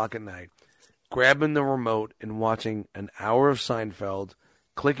 5 o'clock at night, grabbing the remote and watching an hour of Seinfeld,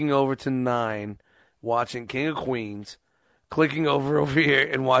 clicking over to 9, watching King of Queens, clicking over here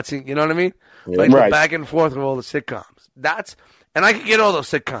and watching, you know what I mean? Yeah. Like the back and forth of all the sitcoms. And I can get all those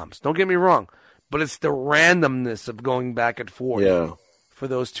sitcoms, don't get me wrong, but it's the randomness of going back and forth for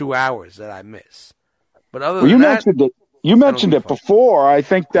those 2 hours that I miss. But other than that, you mentioned it before. I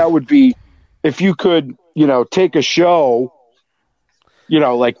think that would be, if you could, you know, take a show, you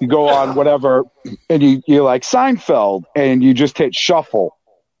know, like you go on whatever, and you like Seinfeld, and you just hit shuffle.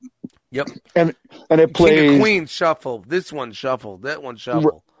 Yep. And it plays King of Queens shuffle. This one shuffle. That one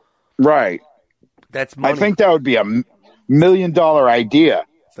shuffle. Right. That's money. I think that would be a $1 million idea.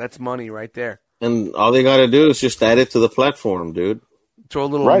 That's money right there. And all they got to do is just add it to the platform, dude. Throw a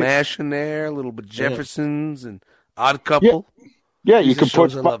little MASH in there, a little bit Jeffersons and Odd Couple. Yeah, you could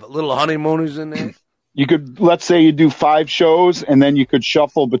put little Honeymooners in there. You could, let's say you do 5 shows, and then you could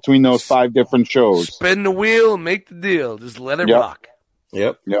shuffle between those 5 different shows. Spin the wheel and make the deal. Just let it rock.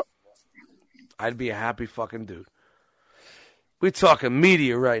 Yep. I'd be a happy fucking dude. We're talking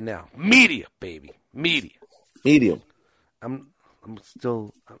media right now. Media, baby. Media. Medium. I'm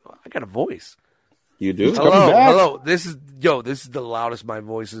still, I got a voice. You do? Hello. This is the loudest my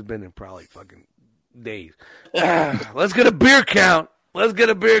voice has been in probably fucking days. Let's get a beer count. It's been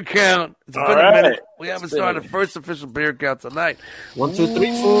a minute. We haven't started the first official beer count tonight. 1, 2,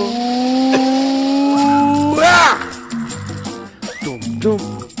 3, 4. Dum, dum.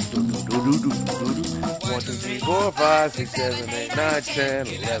 1, 2, 3, 4, 5, 6, 7, 8, 9, 10,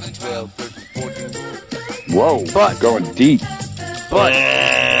 11, 12, 13, 14. Whoa, but going deep. But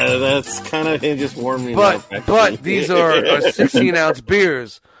that's kind of just warming up. But these are 16-ounce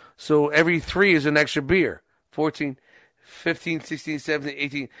beers, so every 3 is an extra beer. 14, 15, 16, 17,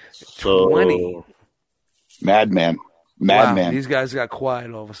 18, 20. Madman. These guys got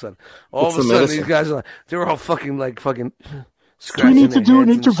quiet all of a sudden. These guys are they're all fucking. Do we need to do an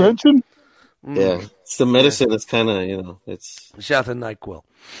intervention? Yeah, it's the medicine. It's kind of, it's. Shout out to NyQuil.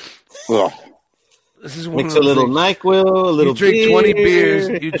 Ugh. This is mix a little NyQuil, a little. You drink 20 beers.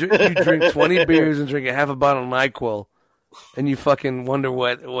 You drink 20 beers and drink a half a bottle of NyQuil, and you fucking wonder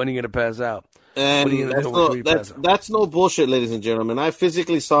when you're gonna pass out. And that's no bullshit, ladies and gentlemen. I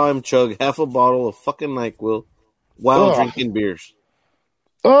physically saw him chug half a bottle of fucking NyQuil while drinking beers.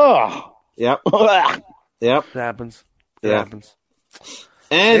 Oh, yep. It happens. It happens.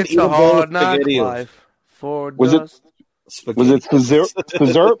 And it's a hard knock life for dust. Was it dessert?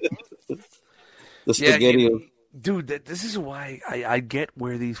 The spaghetti. Dude, this is why I get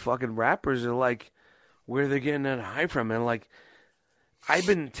where these fucking rappers are like, where they're getting that high from. And like, I've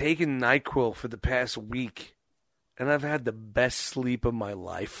been taking NyQuil for the past week, and I've had the best sleep of my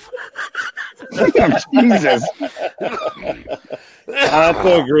life. Jesus. I have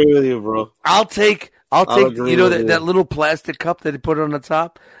to agree with you, bro. I'll take that little plastic cup that they put on the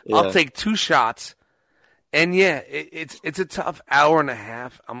top. Yeah. I'll take 2 shots, And yeah, it's a tough hour and a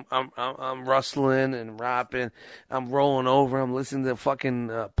half. I'm rustling and rapping. I'm rolling over. I'm listening to fucking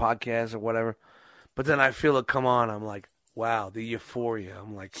podcasts or whatever. But then I feel it come on. I'm like, wow, the euphoria.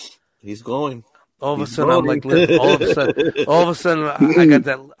 I'm like, he's going. All of a sudden, I'm like, all of a sudden,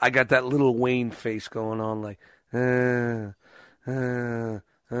 I got that little Wayne face going on, like, yeah.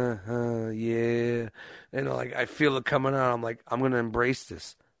 And like, I feel it coming out. I'm like, I'm gonna embrace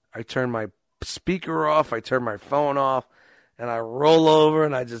this. I turn my speaker off. I turn my phone off, and I roll over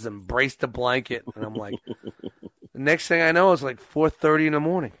and I just embrace the blanket. And I'm like, the next thing I know, it's like 4:30 in the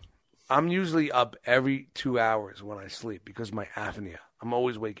morning. I'm usually up every 2 hours when I sleep because of my apnea. I'm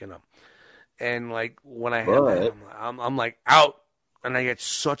always waking up. And like when I have that, I'm like out, and I get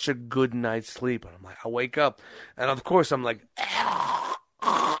such a good night's sleep. And I'm like, I wake up, and of course I'm like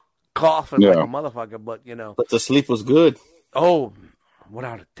coughing like a motherfucker. But but the sleep was good. Oh,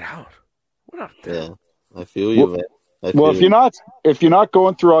 without a doubt. Yeah, I feel you, man. If you're not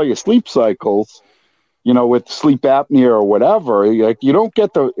going through all your sleep cycles, with sleep apnea or whatever, like you don't get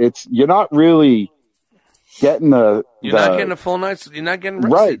you're not really getting not getting the full nights. You're not getting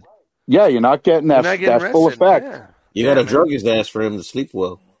rested. Right. Yeah, you're not getting that full effect. Yeah. You got to drug his ass for him to sleep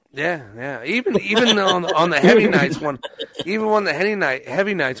well. Yeah. Even on the heavy nights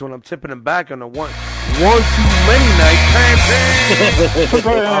heavy nights when I'm tipping him back on the one too many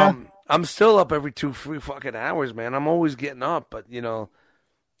nights. I'm still up every 2-3 fucking hours, man. I'm always getting up, but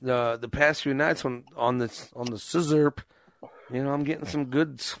the past few nights on the scissor, I'm getting some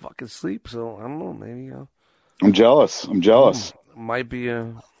good fucking sleep. So I don't know, maybe. I'm jealous. Might be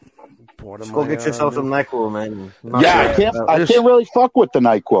a. Go get yourself some NyQuil, man. I can't really fuck with the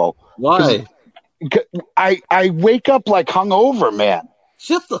NyQuil. Why? I wake up like hungover, man.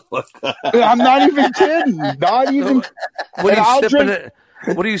 Shut the fuck up. I'm not even kidding. Not even. What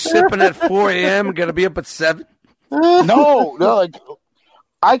are you sipping at 4 a.m.? Gonna be up at 7? No.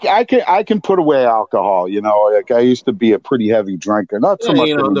 Like I can put away alcohol. Like I used to be a pretty heavy drinker. Not so much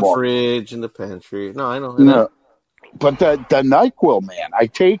anymore. In the fridge, in the pantry. No, I know. But the NyQuil, man, I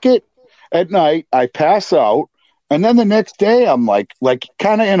take it at night, I pass out, and then the next day I'm like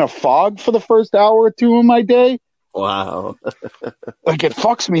kind of in a fog for the first hour or two of my day. Wow. Like it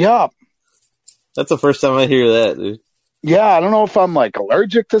fucks me up. That's the first time I hear that, dude. Yeah, I don't know if I'm like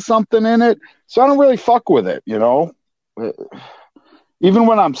allergic to something in it, so I don't really fuck with it, Even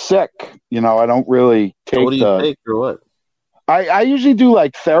when I'm sick, I don't really take what do you take or what? I usually do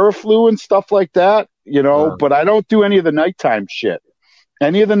like Theraflu and stuff like that, but I don't do any of the nighttime shit.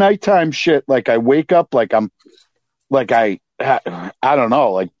 Any of the nighttime shit, like I wake up like I'm, like I don't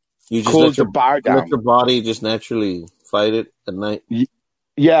know, like you just close the bar down. Let your body just naturally fight it at night.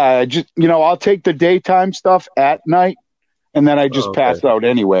 Yeah, I'll take the daytime stuff at night, and then I just pass out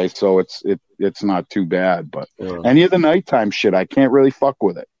anyway, so it's not too bad. But any of the nighttime shit, I can't really fuck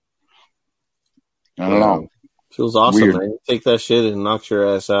with it. I don't know. Feels awesome, man. You take that shit and knocks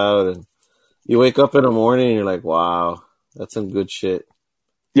your ass out, and you wake up in the morning and you're like, wow, that's some good shit.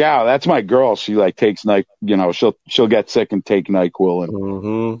 Yeah, that's my girl. She like takes she'll get sick and take NyQuil,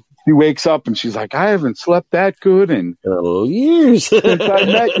 and she wakes up and she's like, I haven't slept that good in years since I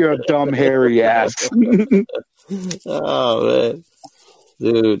met your dumb hairy ass. Oh man,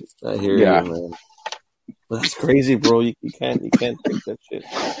 dude, I hear you, man. That's crazy, bro. You can't take that shit.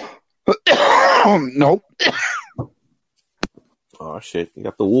 Nope. Oh shit, you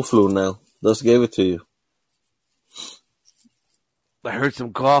got the wolf flu now. Let's give it to you. I heard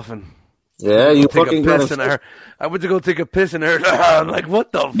some coughing. Yeah, you fucking got him. I went to go take a piss and I heard. I'm like,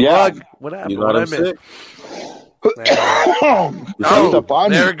 what the fuck? What happened? You got him sick.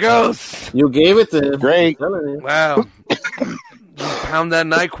 There it goes. You gave it to him. Great. Wow. Pound that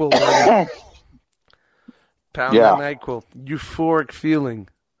NyQuil, baby. Pound that NyQuil. Euphoric feeling.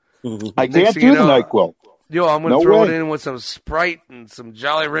 I can't do the NyQuil. Yo, I'm going to throw it in with some Sprite and some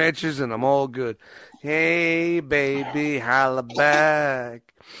Jolly Ranchers, and I'm all good. Hey, baby, holla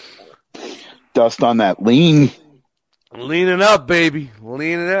back. Dust on that lean. Leaning up, baby.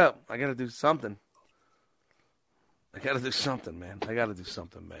 Lean it up. I got to do something.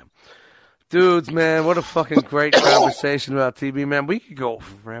 man. Dudes, man, what a fucking great conversation about TV, man. We could go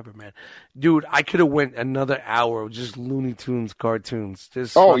forever, man. Dude, I could have went another hour of just Looney Tunes cartoons.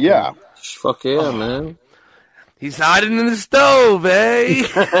 Fuck yeah, man. He's hiding in the stove, eh?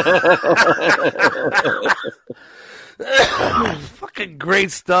 Fucking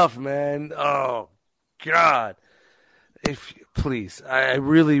great stuff, man. Oh, God. Please, I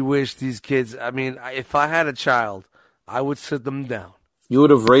really wish these kids, if I had a child, I would sit them down. You would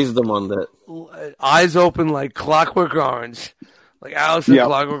have raised them on that. Eyes open like Clockwork Orange, like Alice in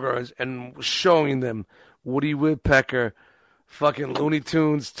Clockwork Orange, and showing them Woody Woodpecker, fucking Looney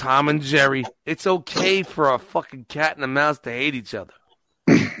Tunes, Tom and Jerry. It's okay for a fucking cat and a mouse to hate each other.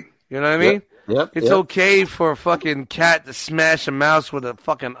 You know what I mean? Yep. It's okay for a fucking cat to smash a mouse with a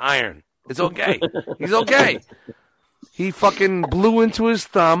fucking iron. It's okay. He's okay. He fucking blew into his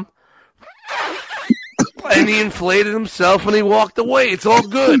thumb, and he inflated himself, and he walked away. It's all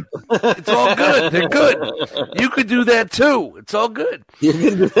good. It's all good. They're good. You could do that, too. It's all good. You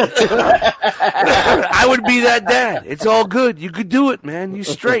can do that too. I would be that dad. It's all good. You could do it, man. You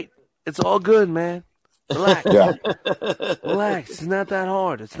straight. It's all good, man. Relax. Yeah. Relax. It's not that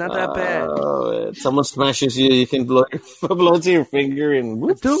hard. It's not that bad. Oh, someone smashes you, you can blow to your finger, and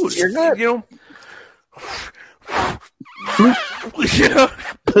whoops, dude, you're good. You know,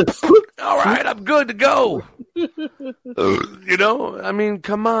 all right, I'm good to go. You know, I mean,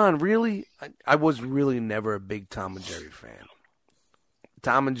 come on, really? I was really never a big Tom and Jerry fan.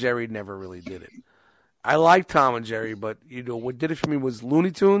 Tom and Jerry never really did it. I like Tom and Jerry, but, you know, what did it for me was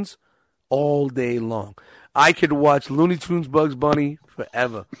Looney Tunes all day long. I could watch Looney Tunes, Bugs Bunny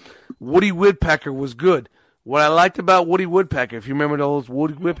forever. Woody Woodpecker was good. What I liked about Woody Woodpecker, if you remember those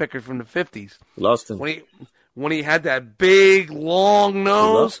Woody Woodpecker from the 50s. Lost him. When he had that big, long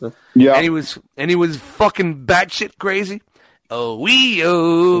nose, yeah, and he was fucking batshit crazy. Oh,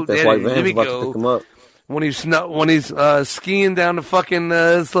 there we go. When he's skiing down the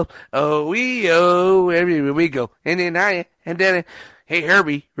fucking slope. Oh, here we go. And then, hey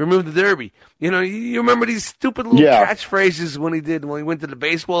Herbie, remove the derby. You know, you remember these stupid little catchphrases when he went to the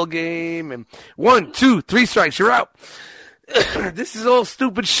baseball game and 1, 2, 3 strikes, you're out. This is all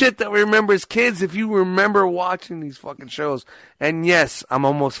stupid shit that we remember as kids if you remember watching these fucking shows. And yes, I'm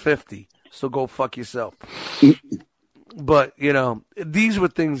almost 50, so go fuck yourself. But, you know, these were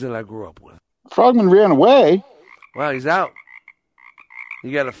things that I grew up with. Frogman ran away. Well, he's out.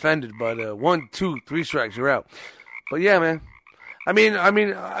 He got offended, but 1, 2, 3 strikes, you're out. But yeah, man. I mean,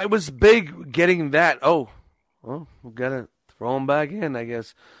 I was big getting that. Oh, well, we gotta throw him back in, I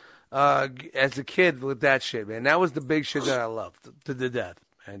guess. As a kid with that shit, man. That was the big shit that I loved to the death,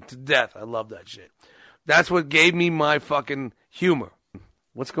 man. To death, I love that shit. That's what gave me my fucking humor.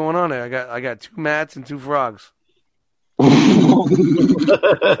 What's going on there? I got 2 mats and 2 frogs. What's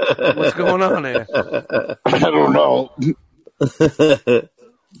going on there? I don't know.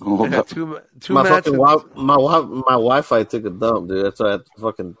 Two mats. My Wi-Fi took a dump, dude. That's why I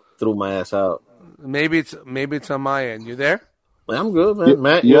fucking threw my ass out. Maybe it's on my end. You there? I'm good, man.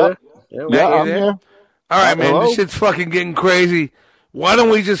 Matt, yeah, Matt, I'm here. All right, man. Hello? This shit's fucking getting crazy. Why don't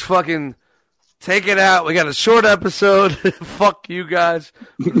we just fucking take it out? We got a short episode. Fuck you guys.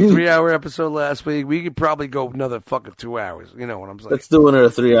 3-hour episode last week. We could probably go another fucking 2 hours. You know what I'm saying? Let's do another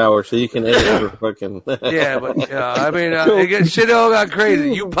 3 hours so you can edit for fucking. Yeah, but I mean, shit all got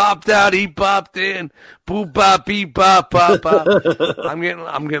crazy. You popped out, he popped in. Boop bop, beep bop, pop pop. I'm getting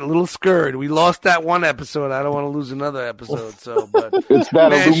a little scared. We lost that one episode. I don't want to lose another episode. So, but it's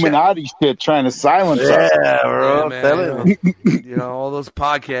that Illuminati shit trying to silence us. Yeah, bro. Man, you know, all those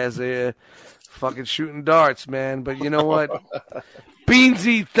podcasts there. Fucking shooting darts, man. But you know what?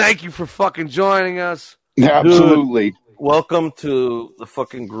 Beansy, thank you for fucking joining us. Absolutely. Dude, welcome to the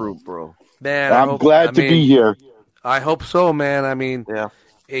fucking group, bro. Man, I'm glad to be here. I hope so, man. I mean, yeah.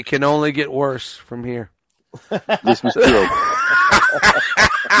 It can only get worse from here. This is true.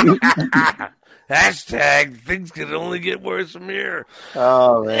 Hashtag things can only get worse from here.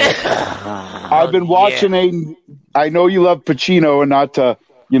 Oh, man. I've been watching I know you love Pacino and not to,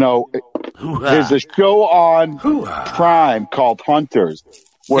 you know, there's a show on Prime called Hunters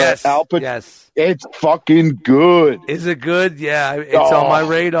where Al Pacino, it's fucking good. Is it good? Yeah, it's on my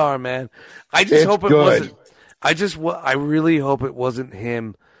radar, man. I just hope it wasn't. I really hope it wasn't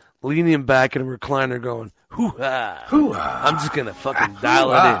him leaning back in a recliner going, hoo-ha, hoo-ha. I'm just going to fucking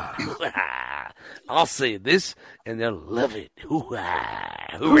dial it in. Hoo-ha. I'll say this, and they'll love it.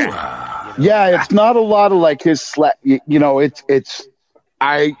 Hoo-ha, hoo-ha. You know? Yeah, it's not a lot of like his you know, it's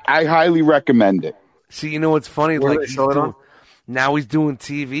I highly recommend it. See, you know what's funny? Like now he's doing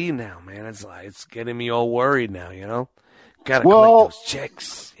TV now, man. It's getting me all worried now, you know? Gotta collect those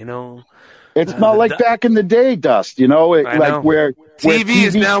checks, you know? It's not like back in the day, Dust, you know? Where TV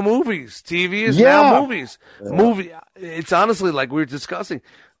is now movies. TV is now movies. Yeah. It's honestly like we were discussing.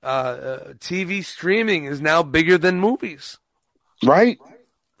 TV streaming is now bigger than movies. Right?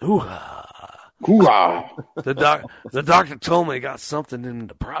 Hoo-ha. Hoo-ha. The doctor told me I got something in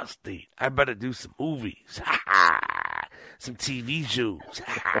the prostate. I better do some movies. Some TV shows.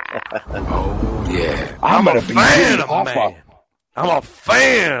 Oh, yeah. I'm a fan of man. I'm a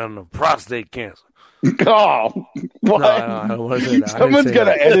fan of prostate cancer. Oh, what? No, I don't want to say that. Someone's going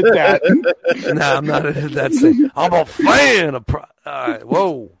to edit that. No, I'm not editing that thing. I'm a fan of All right,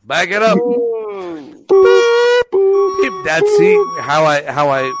 whoa, back it up. That's how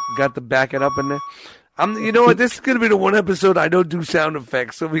I got to back it up in there. You know what? This is gonna be the one episode I don't do sound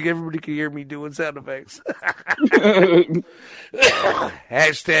effects, so everybody can hear me doing sound effects.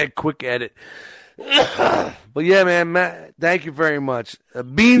 Hashtag quick edit. But yeah, man, Matt, thank you very much.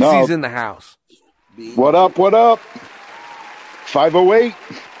 Beansy's in the house. What up? What up? 508.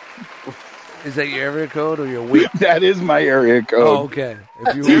 Is that your area code or your weight? That is my area code. Oh, okay.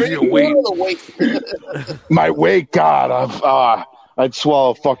 If you use your weight. My weight, God, I'd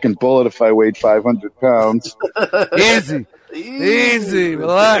swallow a fucking bullet if I weighed 500 pounds. Easy.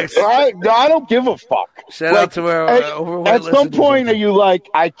 Relax. I don't give a fuck. Shout out to our overweight At some point, are you like,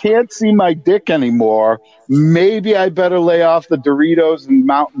 I can't see my dick anymore. Maybe I better lay off the Doritos and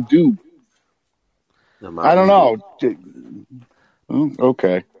Mountain Dew. I don't know.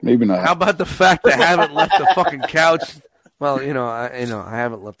 Okay, maybe not. How about the fact that I haven't left the fucking couch? Well, I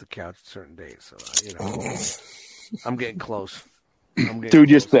haven't left the couch certain days, so I'm getting close. Dude,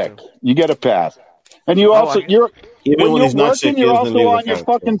 you're sick. You get a pass, and you also when you're working, you're also on your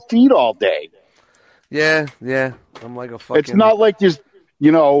fucking feet all day. Yeah. I'm like a fucking. It's not like you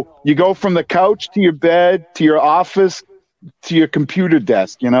go from the couch to your bed to your office to your computer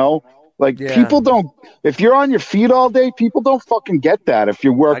desk. People don't. If you're on your feet all day, people don't fucking get that. If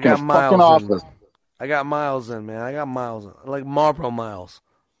you're working a fucking office, I got miles in, man. I got miles in. Like Marlboro miles.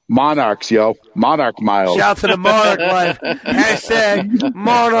 Monarchs, yo. Monarch miles. Shout to the Monarch life. Hashtag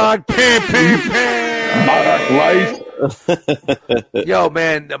Monarch. Monarch life. Yo,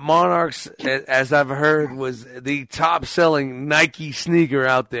 man, the Monarchs, as I've heard, was the top-selling Nike sneaker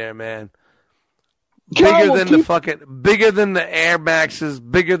out there, man. Bigger than the Air Maxes,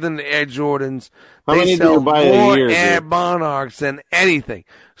 bigger than the Air Jordans. They sell more Air Monarchs than anything.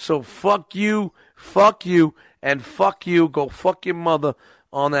 So fuck you, and fuck you. Go fuck your mother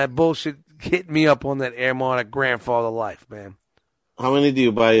on that bullshit. Hit me up on that Air Monarch grandfather life, man. How many do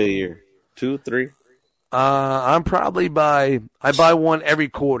you buy a year? 2, 3? I'm probably I buy one every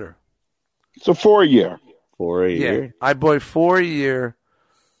quarter. So 4 a year. 4 a year? Yeah, I buy 4 a year.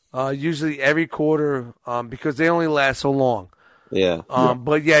 Usually every quarter, because they only last so long. Yeah.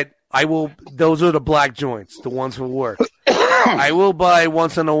 But yet those are the black joints, the ones for work. I will buy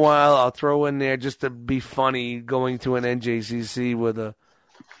once in a while. I'll throw in there just to be funny, going to an NJCC with a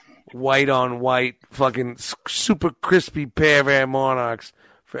white on white fucking super crispy pair of Air Monarchs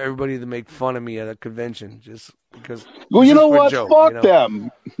for everybody to make fun of me at a convention, just because. Well, you know what? Fuck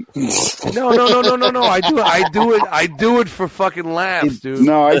them. No. I do it for fucking laughs, dude.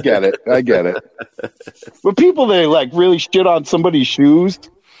 No, I get it. But people, they really shit on somebody's shoes.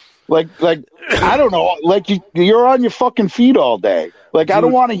 Like I don't know. Like you're on your fucking feet all day. Like, dude, I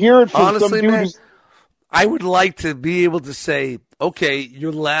don't want to hear it from honestly, some dude. Man, I would like to be able to say, okay,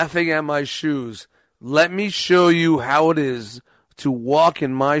 you're laughing at my shoes. Let me show you how it is to walk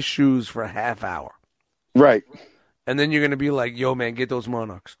in my shoes for a half hour. Right. And then you're going to be like, yo, man, get those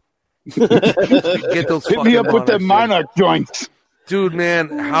Monarchs. Get those Hit me up with the Monarch joints. Dude,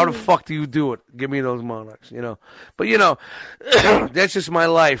 man, how the fuck do you do it? Give me those Monarchs, But, that's just my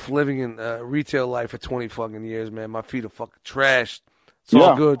life, living in retail life for 20 fucking years, man. My feet are fucking trashed. It's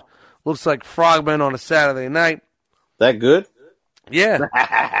all good. Looks like Frogman on a Saturday night. That good? Yeah.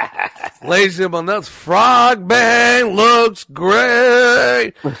 Ladies and gentlemen, that's Frogman looks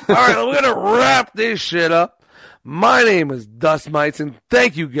great. All right, we're going to wrap this shit up. My name is Dust Mites, and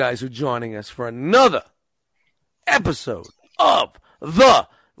thank you guys for joining us for another episode of the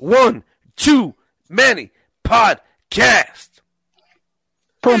One Too Many Podcast.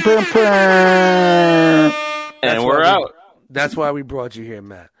 And we're out. That's why we brought you here,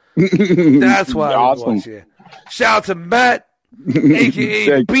 Matt. That's why we brought you here. Shout out to Matt,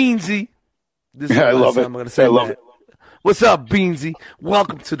 a.k.a. Beansy. This is I love it. I'm going to say, Matt. What's up, Beansy?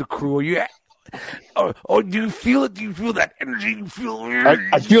 Welcome to the crew. Are you do you feel it? Do you feel that energy? You feel?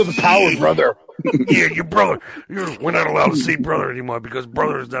 I feel the power, brother. Yeah, your brother. We're not allowed to say brother anymore because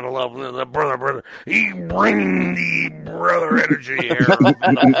brother is not allowed. Brother. He bring the brother energy here.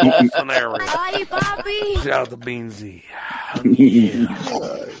 Shout out to Beansy. Yeah.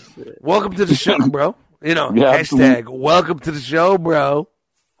 Welcome to the show, bro. Hashtag welcome to the show, bro.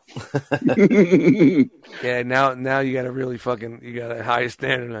 Yeah, now you got to really you got a higher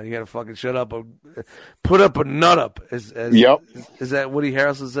standard now. You got to fucking shut up or put up a nut up. Yep. Is that Woody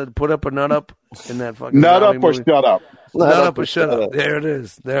Harrelson said? Put up a nut up in that fucking nut up movie? Or shut up. Nut up or shut up. There it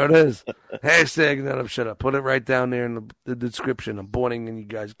is. Hashtag nut up, shut up. Put it right down there in the description. I'm pointing and you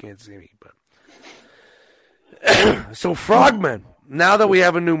guys can't see me, but So, Frogman, now that we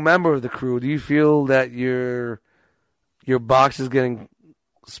have a new member of the crew, do you feel that your box is getting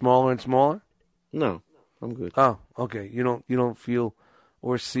smaller and smaller? No, I'm good. Oh, okay. You don't feel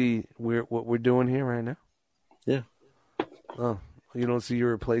or see what we're doing here right now? Yeah. Oh, you don't see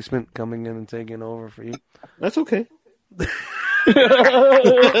your replacement coming in and taking over for you? That's okay.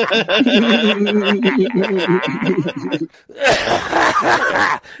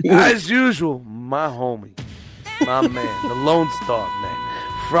 As usual, my homie, my man, the Lone Star man,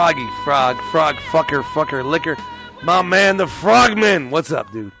 Froggy, frog, fucker, liquor, my man, the Frogman. What's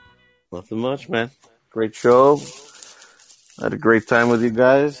up, dude? Nothing much, man. Great show. Had a great time with you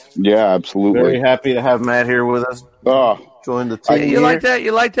guys. Yeah, absolutely. Very happy to have Matt here with us. Join the team. You like that?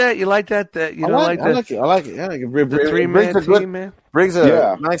 You like that? You like that? You don't like that? I like it. Yeah, the three-man team, man. Brings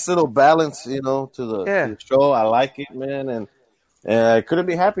a nice little balance, to the show. I like it, man, and I couldn't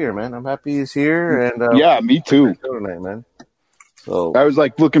be happier, man. I'm happy he's here, and me too, tonight, man. So I was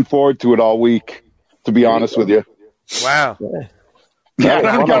looking forward to it all week, to be honest with you. Wow. Yeah,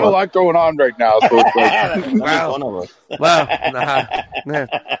 I've got a lot going on right now, so it's wow.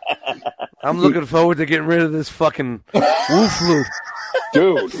 I'm looking forward to getting rid of this fucking woof flu.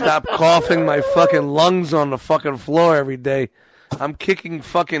 Dude. Stop coughing my fucking lungs on the fucking floor every day. I'm kicking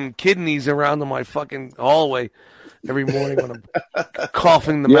fucking kidneys around in my fucking hallway every morning when I'm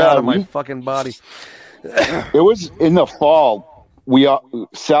coughing them out of my fucking body. It was in the fall.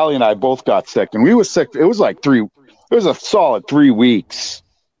 Sally and I both got sick, and we were sick. It was it was a solid 3 weeks.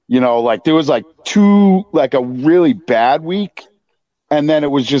 There was a really bad week, and then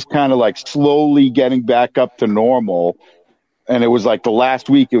it was just kind of slowly getting back up to normal. And it was the last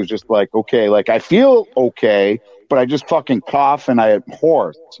week, it was just okay, I feel okay, but I just fucking cough and I had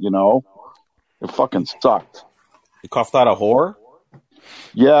hoarse, It fucking sucked. You coughed out a whore?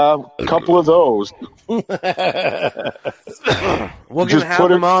 Yeah, a couple of those. We're gonna have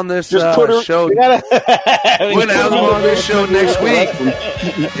them on this show. We're gonna have them on this show next week.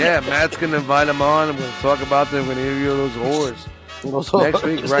 Yeah, Matt's gonna invite them on, and we're gonna talk about them. We're gonna interview those whores next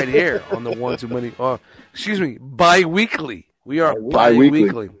week, right here on the One Too Many. Bi-weekly. We are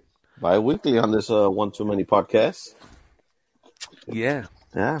bi-weekly. Bi-weekly on this One Too Many podcast. Yeah.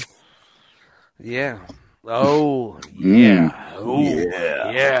 Yeah. Yeah. Oh, yeah. Oh,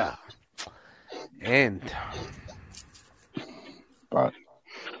 yeah. And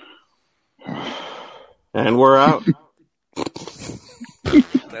we're out.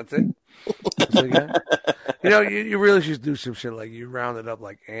 That's it. So, you really should do some shit you round it up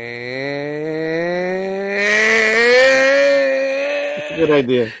That's a good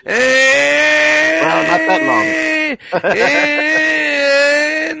idea. Well, not that long.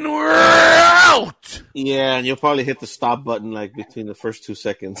 And we're out. Yeah, and you'll probably hit the stop button between the first 2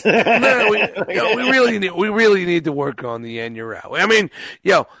 seconds. No, we really need to work on the end. You're out. I mean,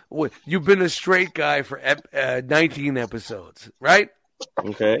 you've been a straight guy for 19 episodes, right?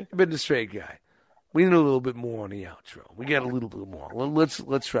 Okay. You've been a straight guy. We need a little bit more on the outro. We got a little bit more.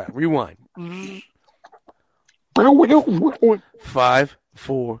 Let's try. Rewind. 5,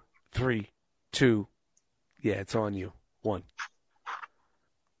 4, 3, 2. Yeah, it's on you. 1.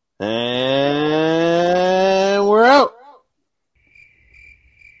 And we're out.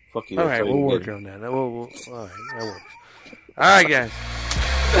 Fuck you. All right, we'll work on that. All right, that works. All right, guys.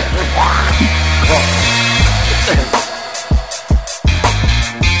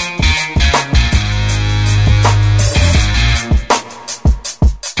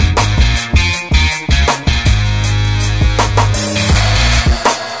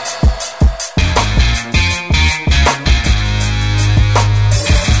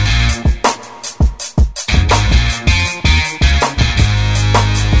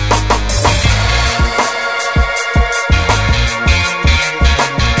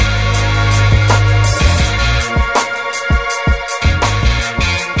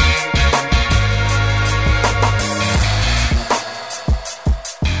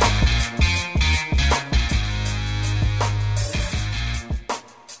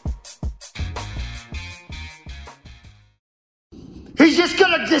 He's just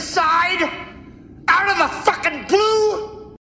gonna decide out of the fucking blue